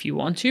shares if you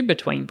want to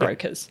between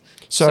brokers.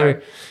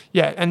 So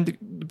and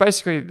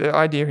basically the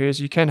idea here is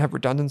you can have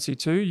redundancy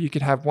too. You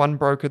could have one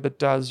broker that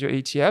does your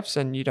ETFs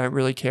and you don't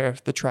really care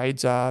if the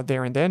trades are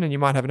there and then, and you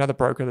might have another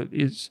broker that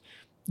is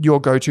your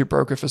go-to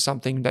broker for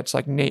something that's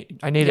like,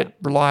 I need it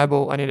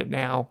reliable, I need it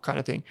now kind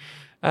of thing.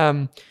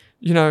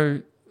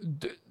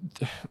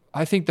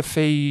 I think the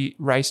fee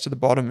race to the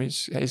bottom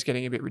is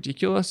getting a bit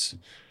ridiculous.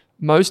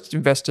 Most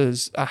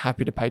investors are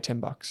happy to pay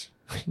 $10,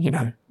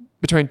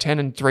 between 10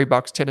 and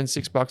 $3, 10 and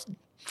 $6,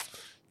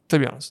 to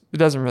be honest. It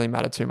doesn't really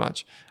matter too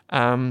much.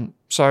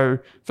 So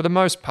for the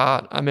most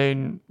part, I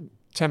mean,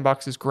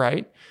 $10 is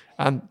great.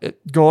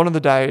 Gone are the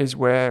days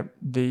where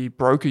the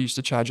broker used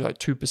to charge you like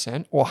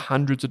 2% or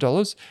hundreds of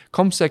dollars.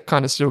 CommSec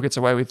kind of still gets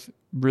away with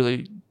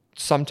really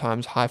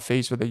sometimes high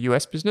fees for the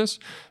US business.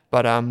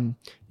 But I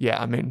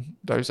mean,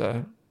 those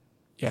are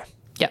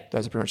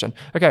pretty much done.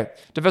 Okay,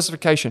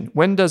 diversification.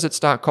 When does it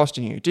start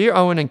costing you? Dear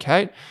Owen and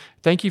Kate,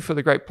 thank you for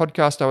the great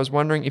podcast. I was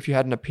wondering if you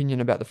had an opinion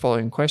about the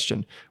following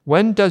question.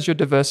 When does your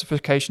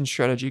diversification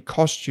strategy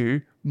cost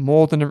you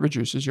more than it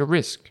reduces your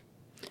risk?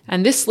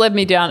 And this led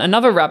me down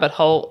another rabbit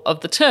hole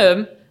of the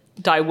term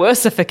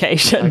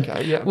diversification,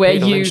 where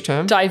you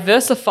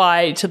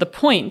diversify to the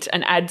point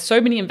and add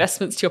so many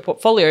investments to your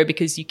portfolio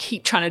because you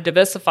keep trying to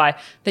diversify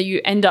that you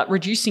end up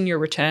reducing your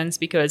returns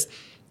because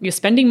you're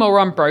spending more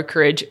on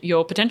brokerage,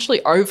 you're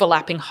potentially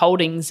overlapping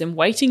holdings and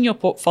weighting your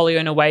portfolio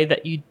in a way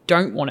that you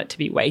don't want it to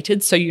be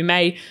weighted. So you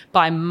may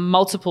buy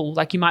multiple,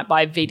 like you might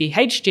buy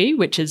VDHG,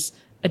 which is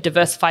a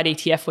diversified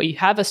ETF where you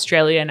have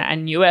Australian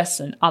and US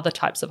and other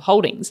types of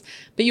holdings,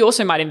 but you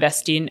also might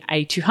invest in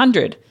a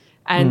 200.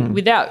 And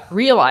without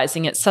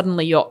realizing it,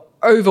 suddenly you're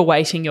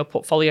overweighting your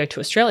portfolio to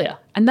Australia.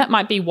 And that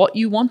might be what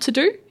you want to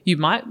do. You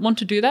might want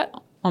to do that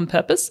on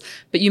purpose,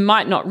 but you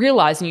might not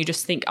realize and you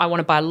just think, I want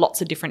to buy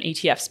lots of different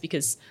ETFs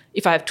because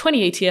if I have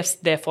 20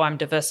 ETFs, therefore I'm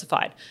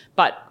diversified.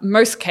 But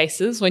most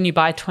cases, when you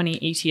buy 20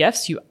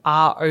 ETFs, you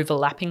are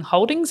overlapping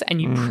holdings and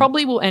you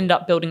probably will end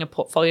up building a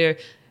portfolio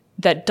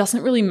that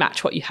doesn't really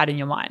match what you had in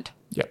your mind.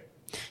 Yeah.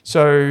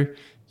 So,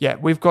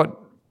 we've got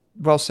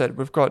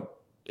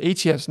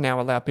ETFs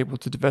now allow people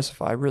to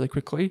diversify really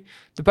quickly.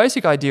 The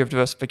basic idea of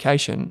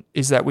diversification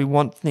is that we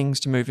want things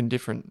to move in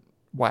different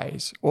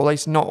ways, or at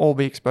least not all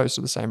be exposed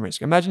to the same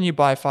risk. Imagine you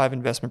buy 5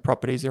 investment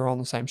properties, they're all on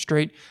the same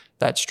street.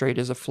 That street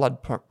is a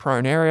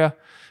flood-prone area,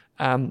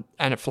 and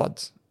it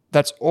floods.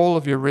 That's all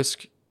of your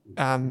risk,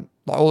 like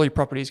all your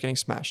properties getting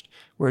smashed.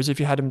 Whereas if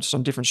you had them just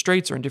on different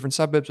streets or in different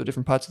suburbs or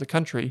different parts of the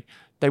country,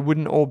 they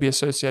wouldn't all be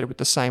associated with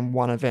the same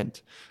one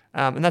event.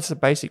 And that's the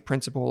basic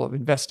principle of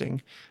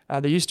investing.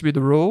 There used to be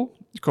the rule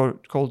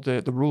called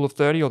the rule of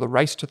 30 or the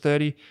race to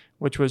 30,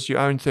 which was you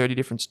own 30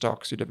 different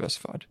stocks, you're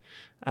diversified.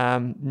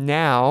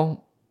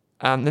 Now,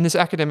 then there's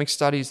academic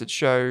studies that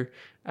show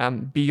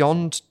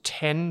beyond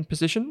 10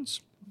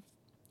 positions,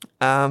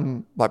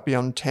 like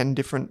beyond 10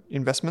 different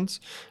investments,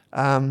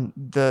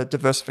 the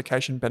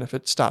diversification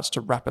benefit starts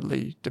to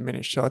rapidly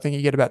diminish. So I think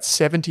you get about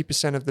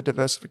 70% of the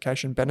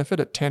diversification benefit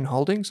at 10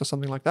 holdings or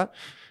something like that.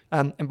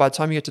 And by the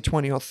time you get to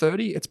 20 or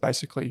 30, it's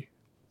basically,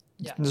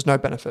 there's no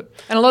benefit.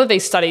 And a lot of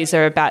these studies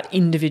are about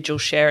individual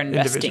share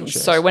investing.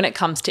 So when it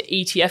comes to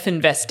ETF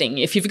investing,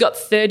 if you've got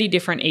 30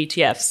 different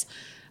ETFs,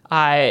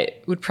 I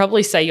would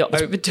probably say you're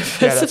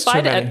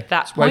over-diversified at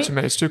that point. Way too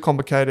many. It's too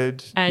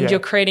complicated. And you're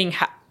creating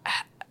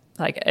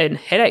like a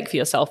headache for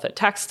yourself at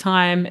tax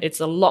time. It's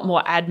a lot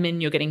more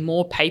admin. You're getting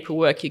more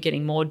paperwork. You're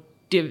getting more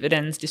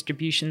dividends,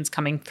 distributions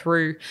coming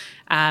through.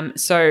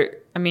 So,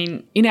 I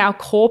mean, in our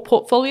core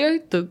portfolio,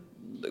 the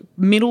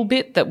middle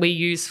bit that we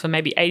use for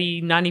maybe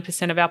 80,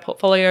 90% of our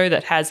portfolio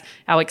that has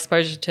our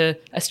exposure to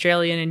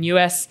Australian and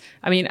US,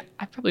 I mean,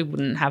 I probably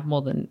wouldn't have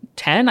more than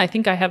 10. I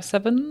think I have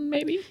 7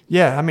 maybe.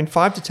 Yeah, I mean,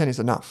 5 to 10 is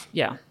enough.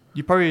 Yeah.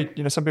 You probably,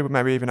 some people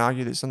maybe even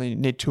argue that you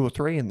need 2 or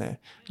 3 in there,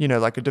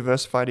 like a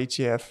diversified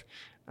ETF,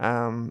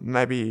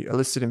 maybe a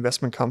listed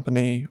investment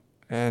company,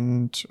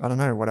 and I don't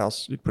know what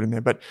else you'd put in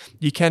there. But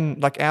you can,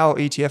 like our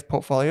ETF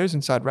portfolios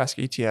inside Rask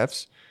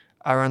ETFs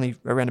are only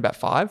around about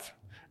 5.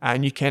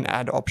 And you can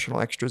add optional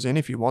extras in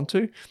if you want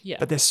to,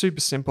 but they're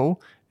super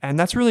simple. And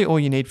that's really all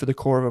you need for the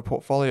core of a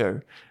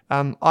portfolio.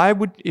 I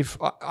would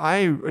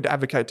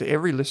advocate to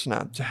every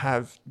listener to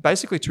have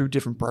basically 2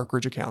 different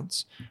brokerage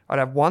accounts. I'd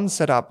have one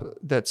set up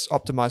that's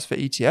optimized for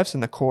ETFs in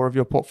the core of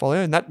your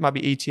portfolio. And that might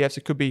be ETFs.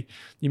 It could be,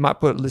 you might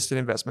put listed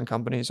investment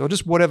companies or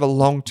just whatever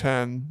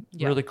long-term,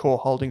 really core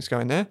holdings go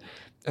in there.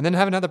 And then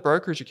have another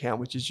brokerage account,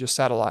 which is your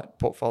satellite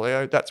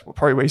portfolio. That's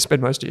probably where you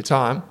spend most of your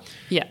time.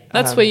 Yeah,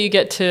 that's where you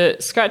get to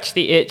scratch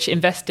the itch,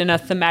 invest in a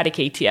thematic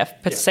ETF.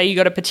 But say you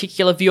got a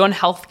particular view on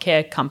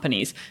healthcare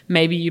companies.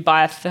 Maybe you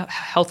buy a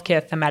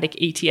healthcare thematic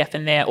ETF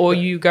in there, or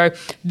you go,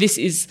 this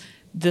is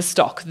the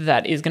stock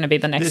that is going to be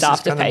the next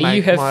Afterpay.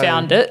 You have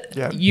found it.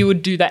 Yeah. You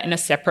would do that in a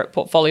separate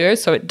portfolio.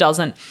 So it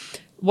doesn't,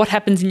 what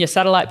happens in your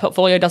satellite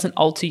portfolio doesn't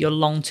alter your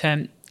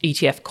long-term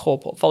ETF core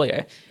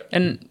portfolio.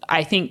 And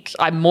I think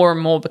I'm more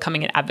and more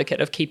becoming an advocate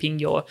of keeping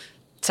your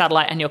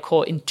satellite and your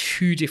core in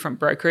 2 different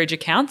brokerage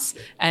accounts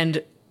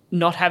and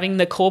not having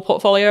the core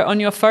portfolio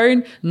on your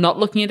phone, not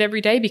looking at it every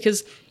day,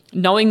 because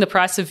knowing the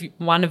price of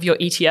one of your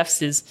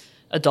ETFs is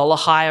 $1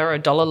 higher or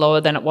 $1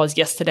 lower than it was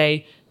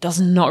yesterday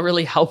does not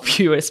really help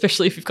you,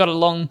 especially if you've got a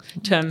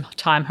long-term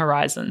time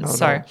horizon.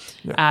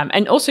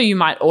 And also you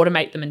might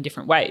automate them in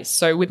different ways.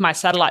 So with my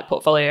satellite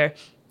portfolio,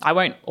 I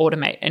won't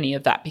automate any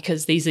of that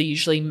because these are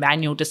usually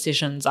manual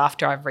decisions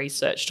after I've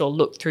researched or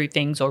looked through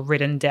things or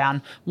written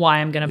down why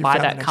I'm going to buy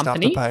that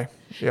company.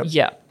 Yep.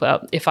 Yeah,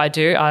 well, if I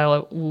do,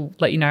 I'll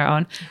let you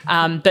know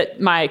on. But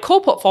my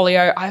core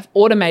portfolio, I've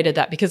automated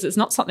that because it's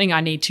not something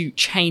I need to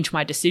change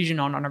my decision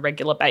on a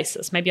regular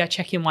basis. Maybe I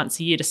check in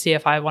once a year to see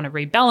if I want to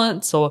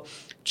rebalance or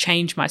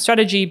change my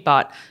strategy,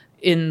 but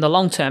in the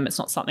long term, it's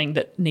not something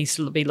that needs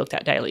to be looked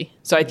at daily.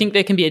 So I think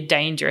there can be a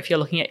danger if you're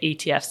looking at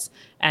ETFs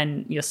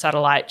and your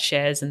satellite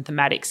shares and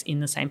thematics in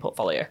the same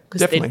portfolio.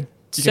 Definitely.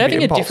 They're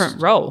serving a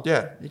different role.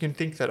 Yeah. You can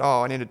think that,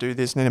 I need to do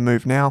this, I need to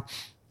move now.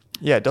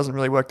 Yeah, it doesn't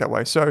really work that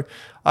way. So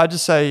I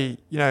just say,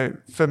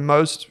 for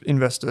most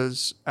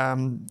investors,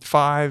 5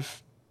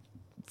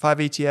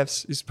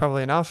 ETFs is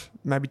probably enough.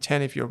 Maybe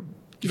 10 if you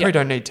probably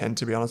don't need 10,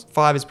 to be honest.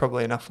 5 is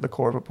probably enough for the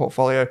core of a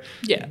portfolio.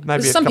 Yeah.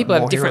 Maybe some people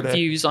have different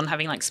views on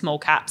having like small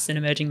caps and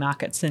emerging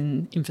markets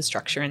and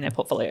infrastructure in their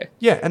portfolio.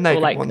 Yeah, and they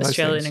like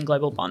Australian and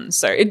global bonds.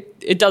 So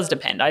it does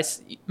depend.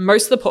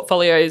 Most of the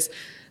portfolios,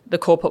 the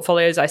core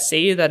portfolios I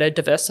see that are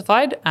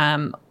diversified,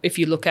 if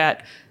you look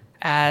at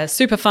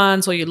super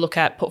funds or you look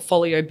at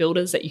portfolio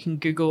builders that you can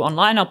Google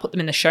online, I'll put them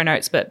in the show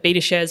notes, but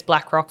BetaShares,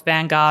 BlackRock,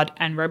 Vanguard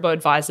and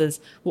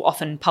robo-advisors will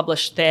often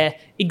publish their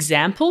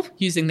example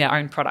using their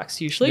own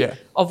products usually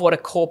of what a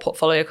core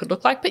portfolio could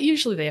look like, but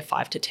usually they're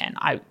 5 to 10.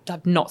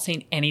 I've not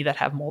seen any that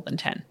have more than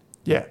 10.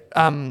 Yeah.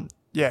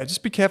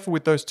 Just be careful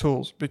with those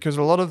tools because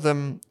a lot of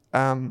them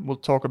will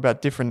talk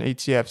about different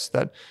ETFs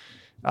that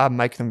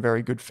make them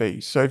very good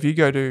fees. So if you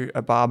go to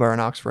a barber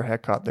and ask for a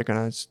haircut, they're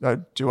going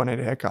to, do I need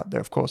a haircut?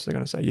 Of course, they're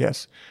going to say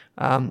yes.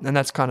 And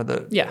that's kind of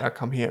the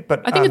outcome here.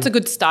 But I think it's a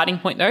good starting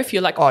point though. If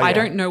you're like, I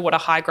don't know what a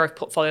high growth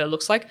portfolio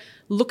looks like,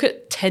 look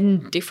at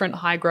 10 different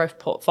high growth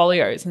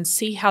portfolios and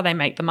see how they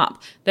make them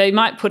up. They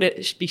might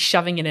be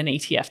shoving in an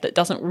ETF that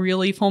doesn't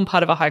really form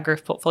part of a high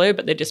growth portfolio,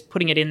 but they're just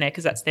putting it in there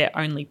because that's their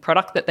only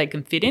product that they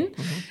can fit in.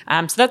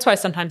 So that's why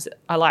sometimes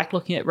I like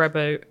looking at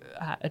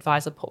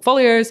robo-advisor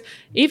portfolios.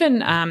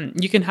 Even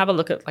you can have a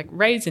look at like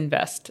Raise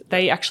Invest.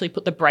 They actually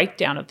put the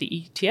breakdown of the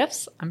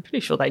ETFs. I'm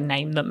pretty sure they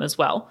name them as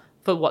well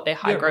for what their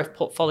high growth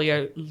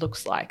portfolio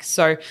looks like.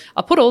 So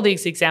I'll put all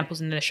these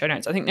examples in the show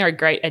notes. I think they're a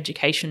great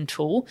education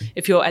tool.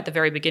 If you're at the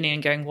very beginning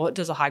and going, what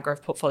does a high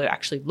growth portfolio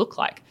actually look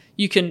like?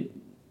 You can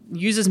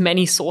use as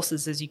many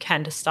sources as you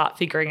can to start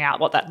figuring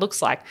out what that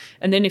looks like.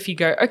 And then if you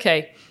go,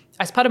 okay,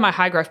 as part of my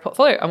high growth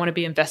portfolio, I want to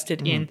be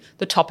invested in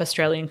the top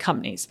Australian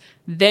companies.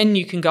 Then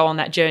you can go on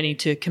that journey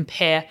to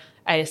compare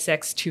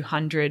ASX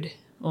 200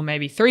 or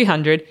maybe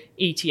 300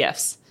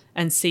 ETFs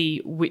and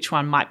see which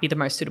one might be the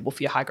most suitable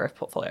for your high growth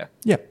portfolio.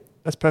 Yeah.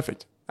 That's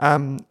perfect.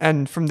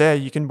 And from there,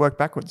 you can work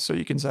backwards. So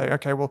you can say,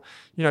 okay, well,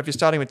 if you're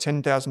starting with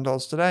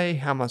 $10,000 today,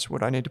 how much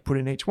would I need to put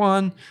in each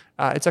one?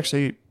 It's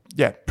actually,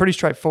 pretty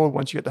straightforward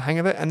once you get the hang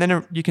of it. And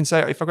then you can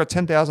say, if I've got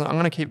 10,000, I'm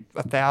going to keep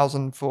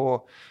 1,000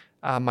 for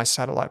my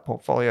satellite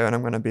portfolio, and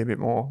I'm going to be a bit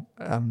more,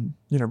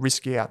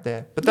 risky out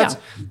there. But that's a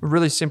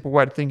really simple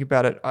way to think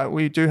about it.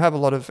 We do have a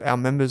lot of our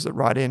members that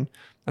write in,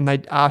 and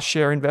they are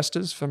share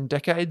investors from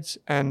decades,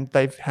 and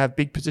they have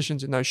big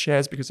positions in those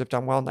shares because they've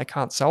done well and they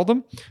can't sell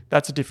them.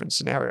 That's a different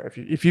scenario.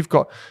 If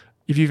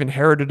you've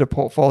inherited a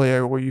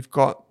portfolio or you've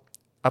got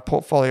a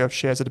portfolio of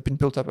shares that have been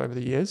built up over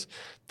the years,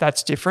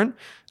 that's different.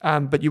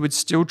 But you would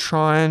still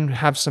try and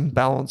have some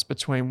balance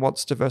between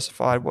what's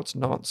diversified, what's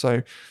not.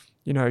 So,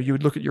 you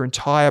would look at your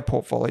entire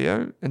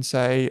portfolio and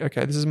say,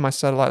 okay, this is my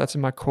satellite, that's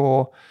in my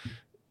core.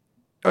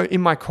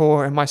 In my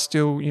core, am I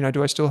still,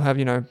 do I still have,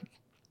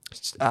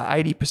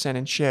 80%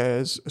 in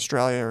shares,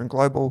 Australia and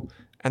global,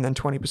 and then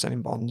 20%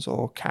 in bonds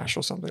or cash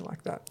or something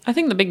like that? I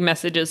think the big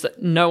message is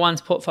that no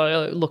one's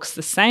portfolio looks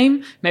the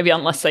same, maybe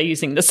unless they're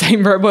using the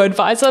same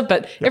robo-advisor,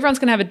 but everyone's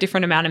going to have a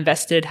different amount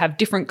invested, have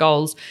different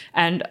goals.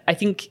 And I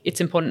think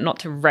it's important not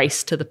to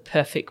race to the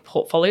perfect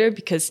portfolio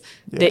because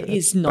there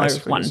is no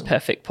one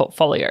perfect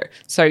portfolio.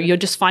 So you're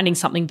just finding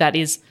something that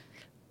is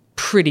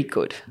pretty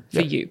good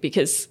for you,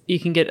 because you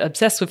can get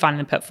obsessed with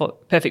finding the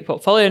perfect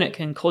portfolio and it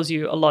can cause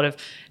you a lot of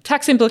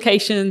tax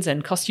implications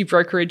and cost you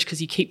brokerage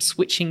because you keep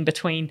switching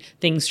between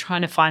things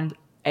trying to find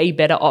a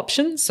better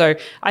option. So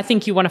I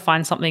think you want to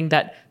find something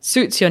that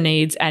suits your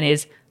needs and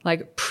is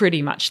like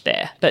pretty much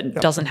there, but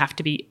doesn't have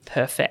to be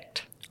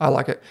perfect. I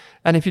like it.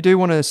 And if you do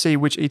want to see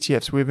which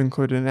ETFs we've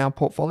included in our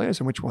portfolios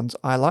and which ones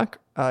I like,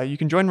 you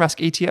can join Rask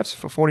ETFs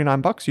for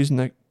 $49 using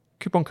the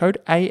coupon code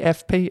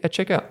AFP at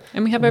checkout.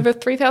 And we have over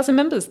 3,000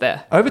 members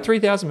there. Over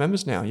 3,000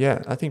 members now,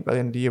 yeah. I think by the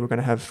end of the year, we're going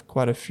to have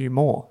quite a few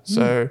more.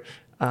 So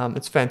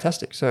it's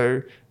fantastic.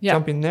 So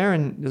jump in there,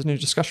 and there's a new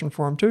discussion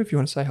forum too if you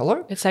want to say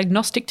hello. It's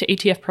agnostic to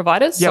ETF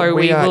providers. Yeah, so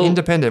we are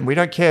independent. We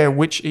don't care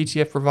which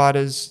ETF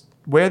providers,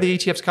 where the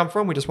ETFs come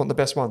from, we just want the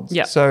best ones.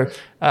 Yeah. So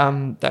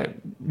that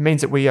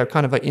means that we are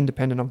kind of like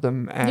independent of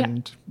them,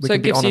 and we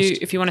can be honest. So it gives you,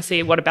 if you want to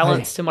see what a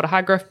balanced and what a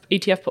high growth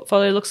ETF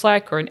portfolio looks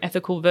like, or an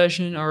ethical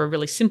version or a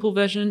really simple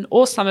version,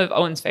 or some of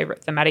Owen's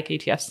favorite thematic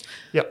ETFs,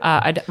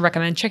 I'd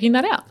recommend checking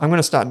that out. I'm going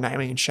to start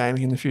naming and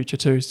shaming in the future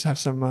too, to have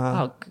some...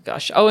 oh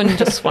gosh, Owen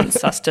just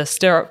wants us to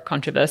stir up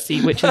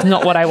controversy, which is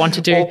not what I want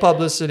to do. All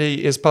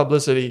publicity is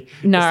publicity,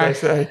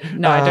 as they say.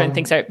 No, I don't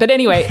think so. But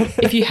anyway,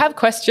 if you have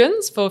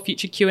questions for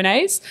future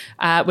Q&As,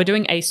 we're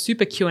doing a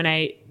super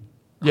Q&A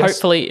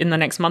hopefully in the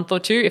next month or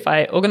two if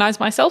I organise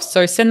myself.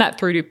 So send that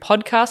through to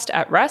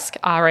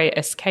podcast@rask,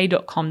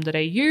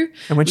 rask.com.au.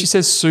 And when she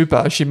says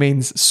super, she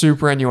means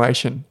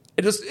superannuation.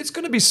 It's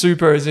going to be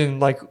super as in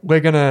like we're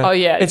going to... Oh,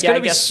 yeah. It's going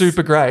to be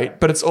super great,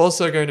 but it's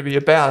also going to be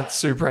about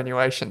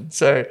superannuation.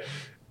 So...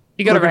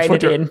 You got to rate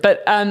it in.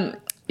 But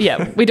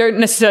we don't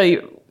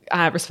necessarily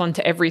respond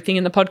to everything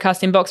in the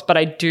podcast inbox, but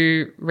I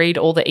do read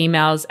all the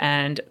emails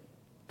and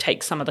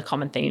take some of the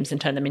common themes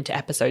and turn them into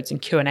episodes and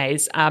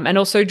Q&As. And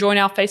also join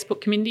our Facebook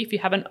community if you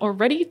haven't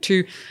already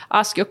to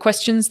ask your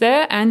questions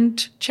there,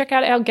 and check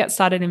out our Get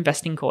Started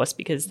Investing course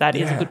because that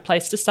is a good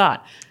place to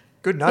start.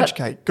 Good nudge,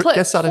 Kate.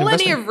 Get started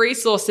investing. Plenty of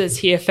resources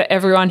here for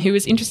everyone who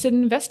is interested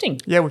in investing.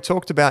 Yeah, we've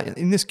talked about,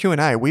 in this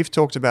Q&A, we've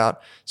talked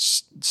about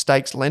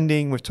stakes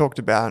lending, we've talked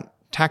about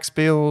tax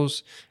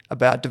bills,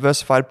 about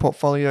diversified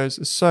portfolios.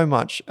 There's so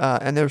much,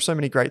 and there are so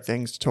many great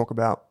things to talk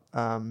about.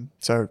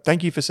 So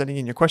thank you for sending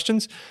in your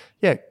questions.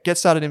 Yeah, Get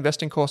Started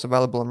Investing course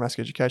available on Rask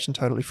Education,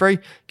 totally free.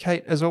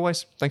 Kate, as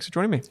always, thanks for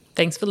joining me.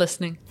 Thanks for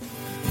listening.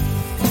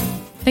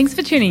 Thanks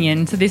for tuning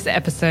in to this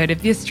episode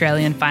of the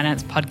Australian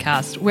Finance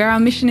Podcast, where our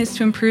mission is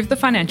to improve the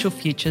financial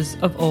futures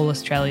of all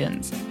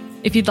Australians.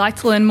 If you'd like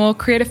to learn more,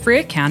 create a free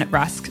account at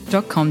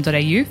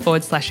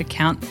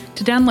rask.com.au/account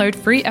to download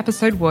free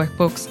episode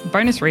workbooks,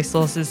 bonus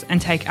resources,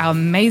 and take our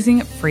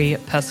amazing free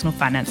personal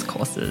finance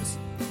courses.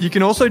 You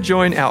can also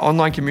join our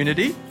online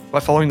community by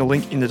following the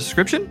link in the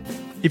description.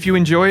 If you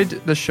enjoyed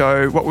the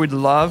show, what we'd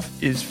love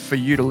is for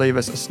you to leave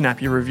us a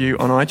snappy review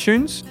on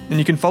iTunes. And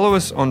you can follow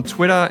us on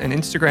Twitter and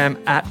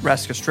Instagram at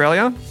Rask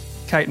Australia.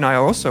 Kate and I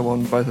are also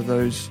on both of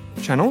those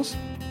channels.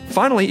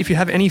 Finally, if you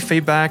have any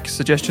feedback,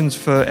 suggestions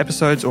for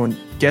episodes or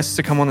guests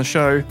to come on the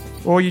show,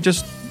 or you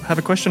just have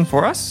a question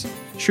for us,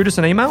 shoot us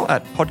an email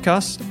at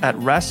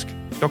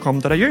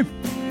podcast@rask.com.au.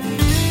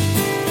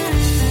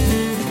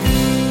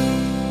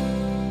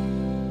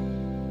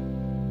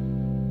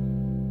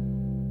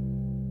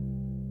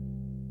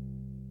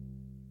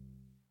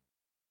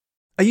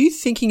 Are you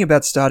thinking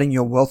about starting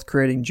your wealth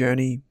creating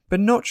journey, but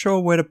not sure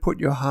where to put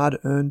your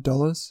hard-earned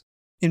dollars?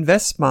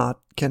 InvestSmart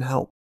can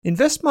help.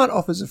 InvestSmart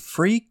offers a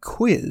free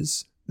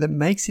quiz that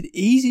makes it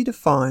easy to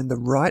find the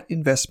right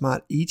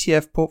InvestSmart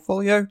ETF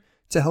portfolio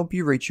to help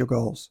you reach your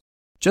goals.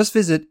 Just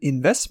visit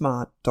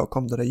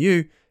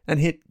investsmart.com.au and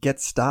hit Get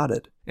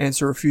Started.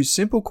 Answer a few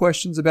simple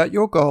questions about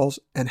your goals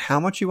and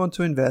how much you want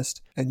to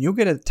invest, and you'll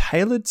get a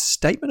tailored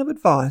statement of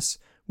advice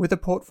with a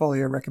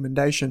portfolio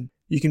recommendation.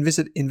 You can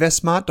visit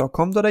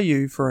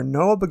investsmart.com.au for a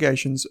no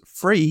obligations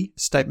free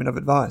statement of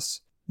advice.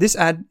 This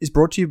ad is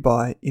brought to you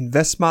by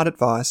InvestSmart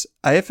Advice,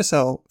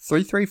 AFSL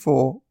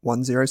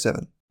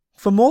 334107.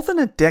 For more than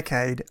a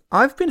decade,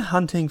 I've been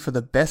hunting for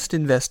the best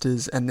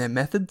investors and their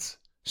methods,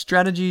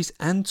 strategies,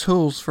 and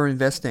tools for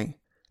investing.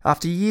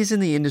 After years in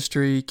the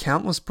industry,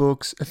 countless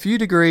books, a few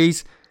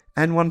degrees,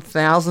 and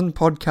 1,000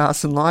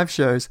 podcasts and live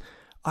shows,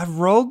 I've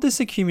rolled this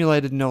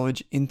accumulated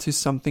knowledge into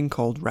something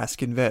called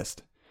Rask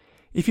Invest.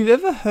 If you've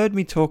ever heard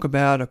me talk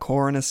about a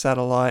core and a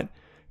satellite,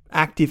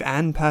 active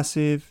and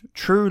passive,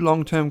 true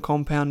long-term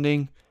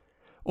compounding,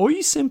 or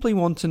you simply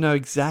want to know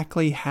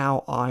exactly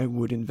how I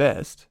would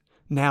invest,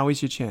 now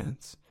is your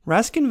chance.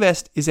 Rask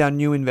Invest is our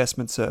new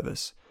investment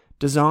service,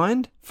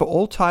 designed for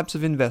all types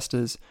of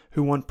investors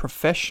who want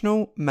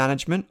professional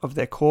management of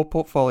their core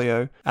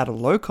portfolio at a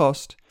low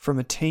cost from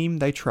a team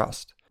they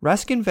trust.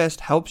 Rask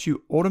Invest helps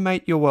you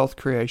automate your wealth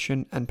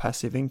creation and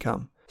passive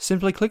income.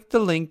 Simply click the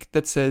link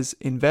that says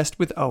Invest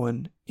with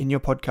Owen in your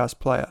podcast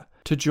player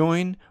to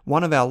join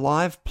one of our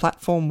live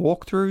platform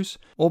walkthroughs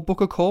or book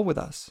a call with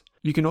us.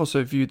 You can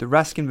also view the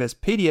Rask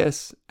Invest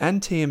PDS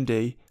and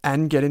TMD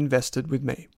and get invested with me.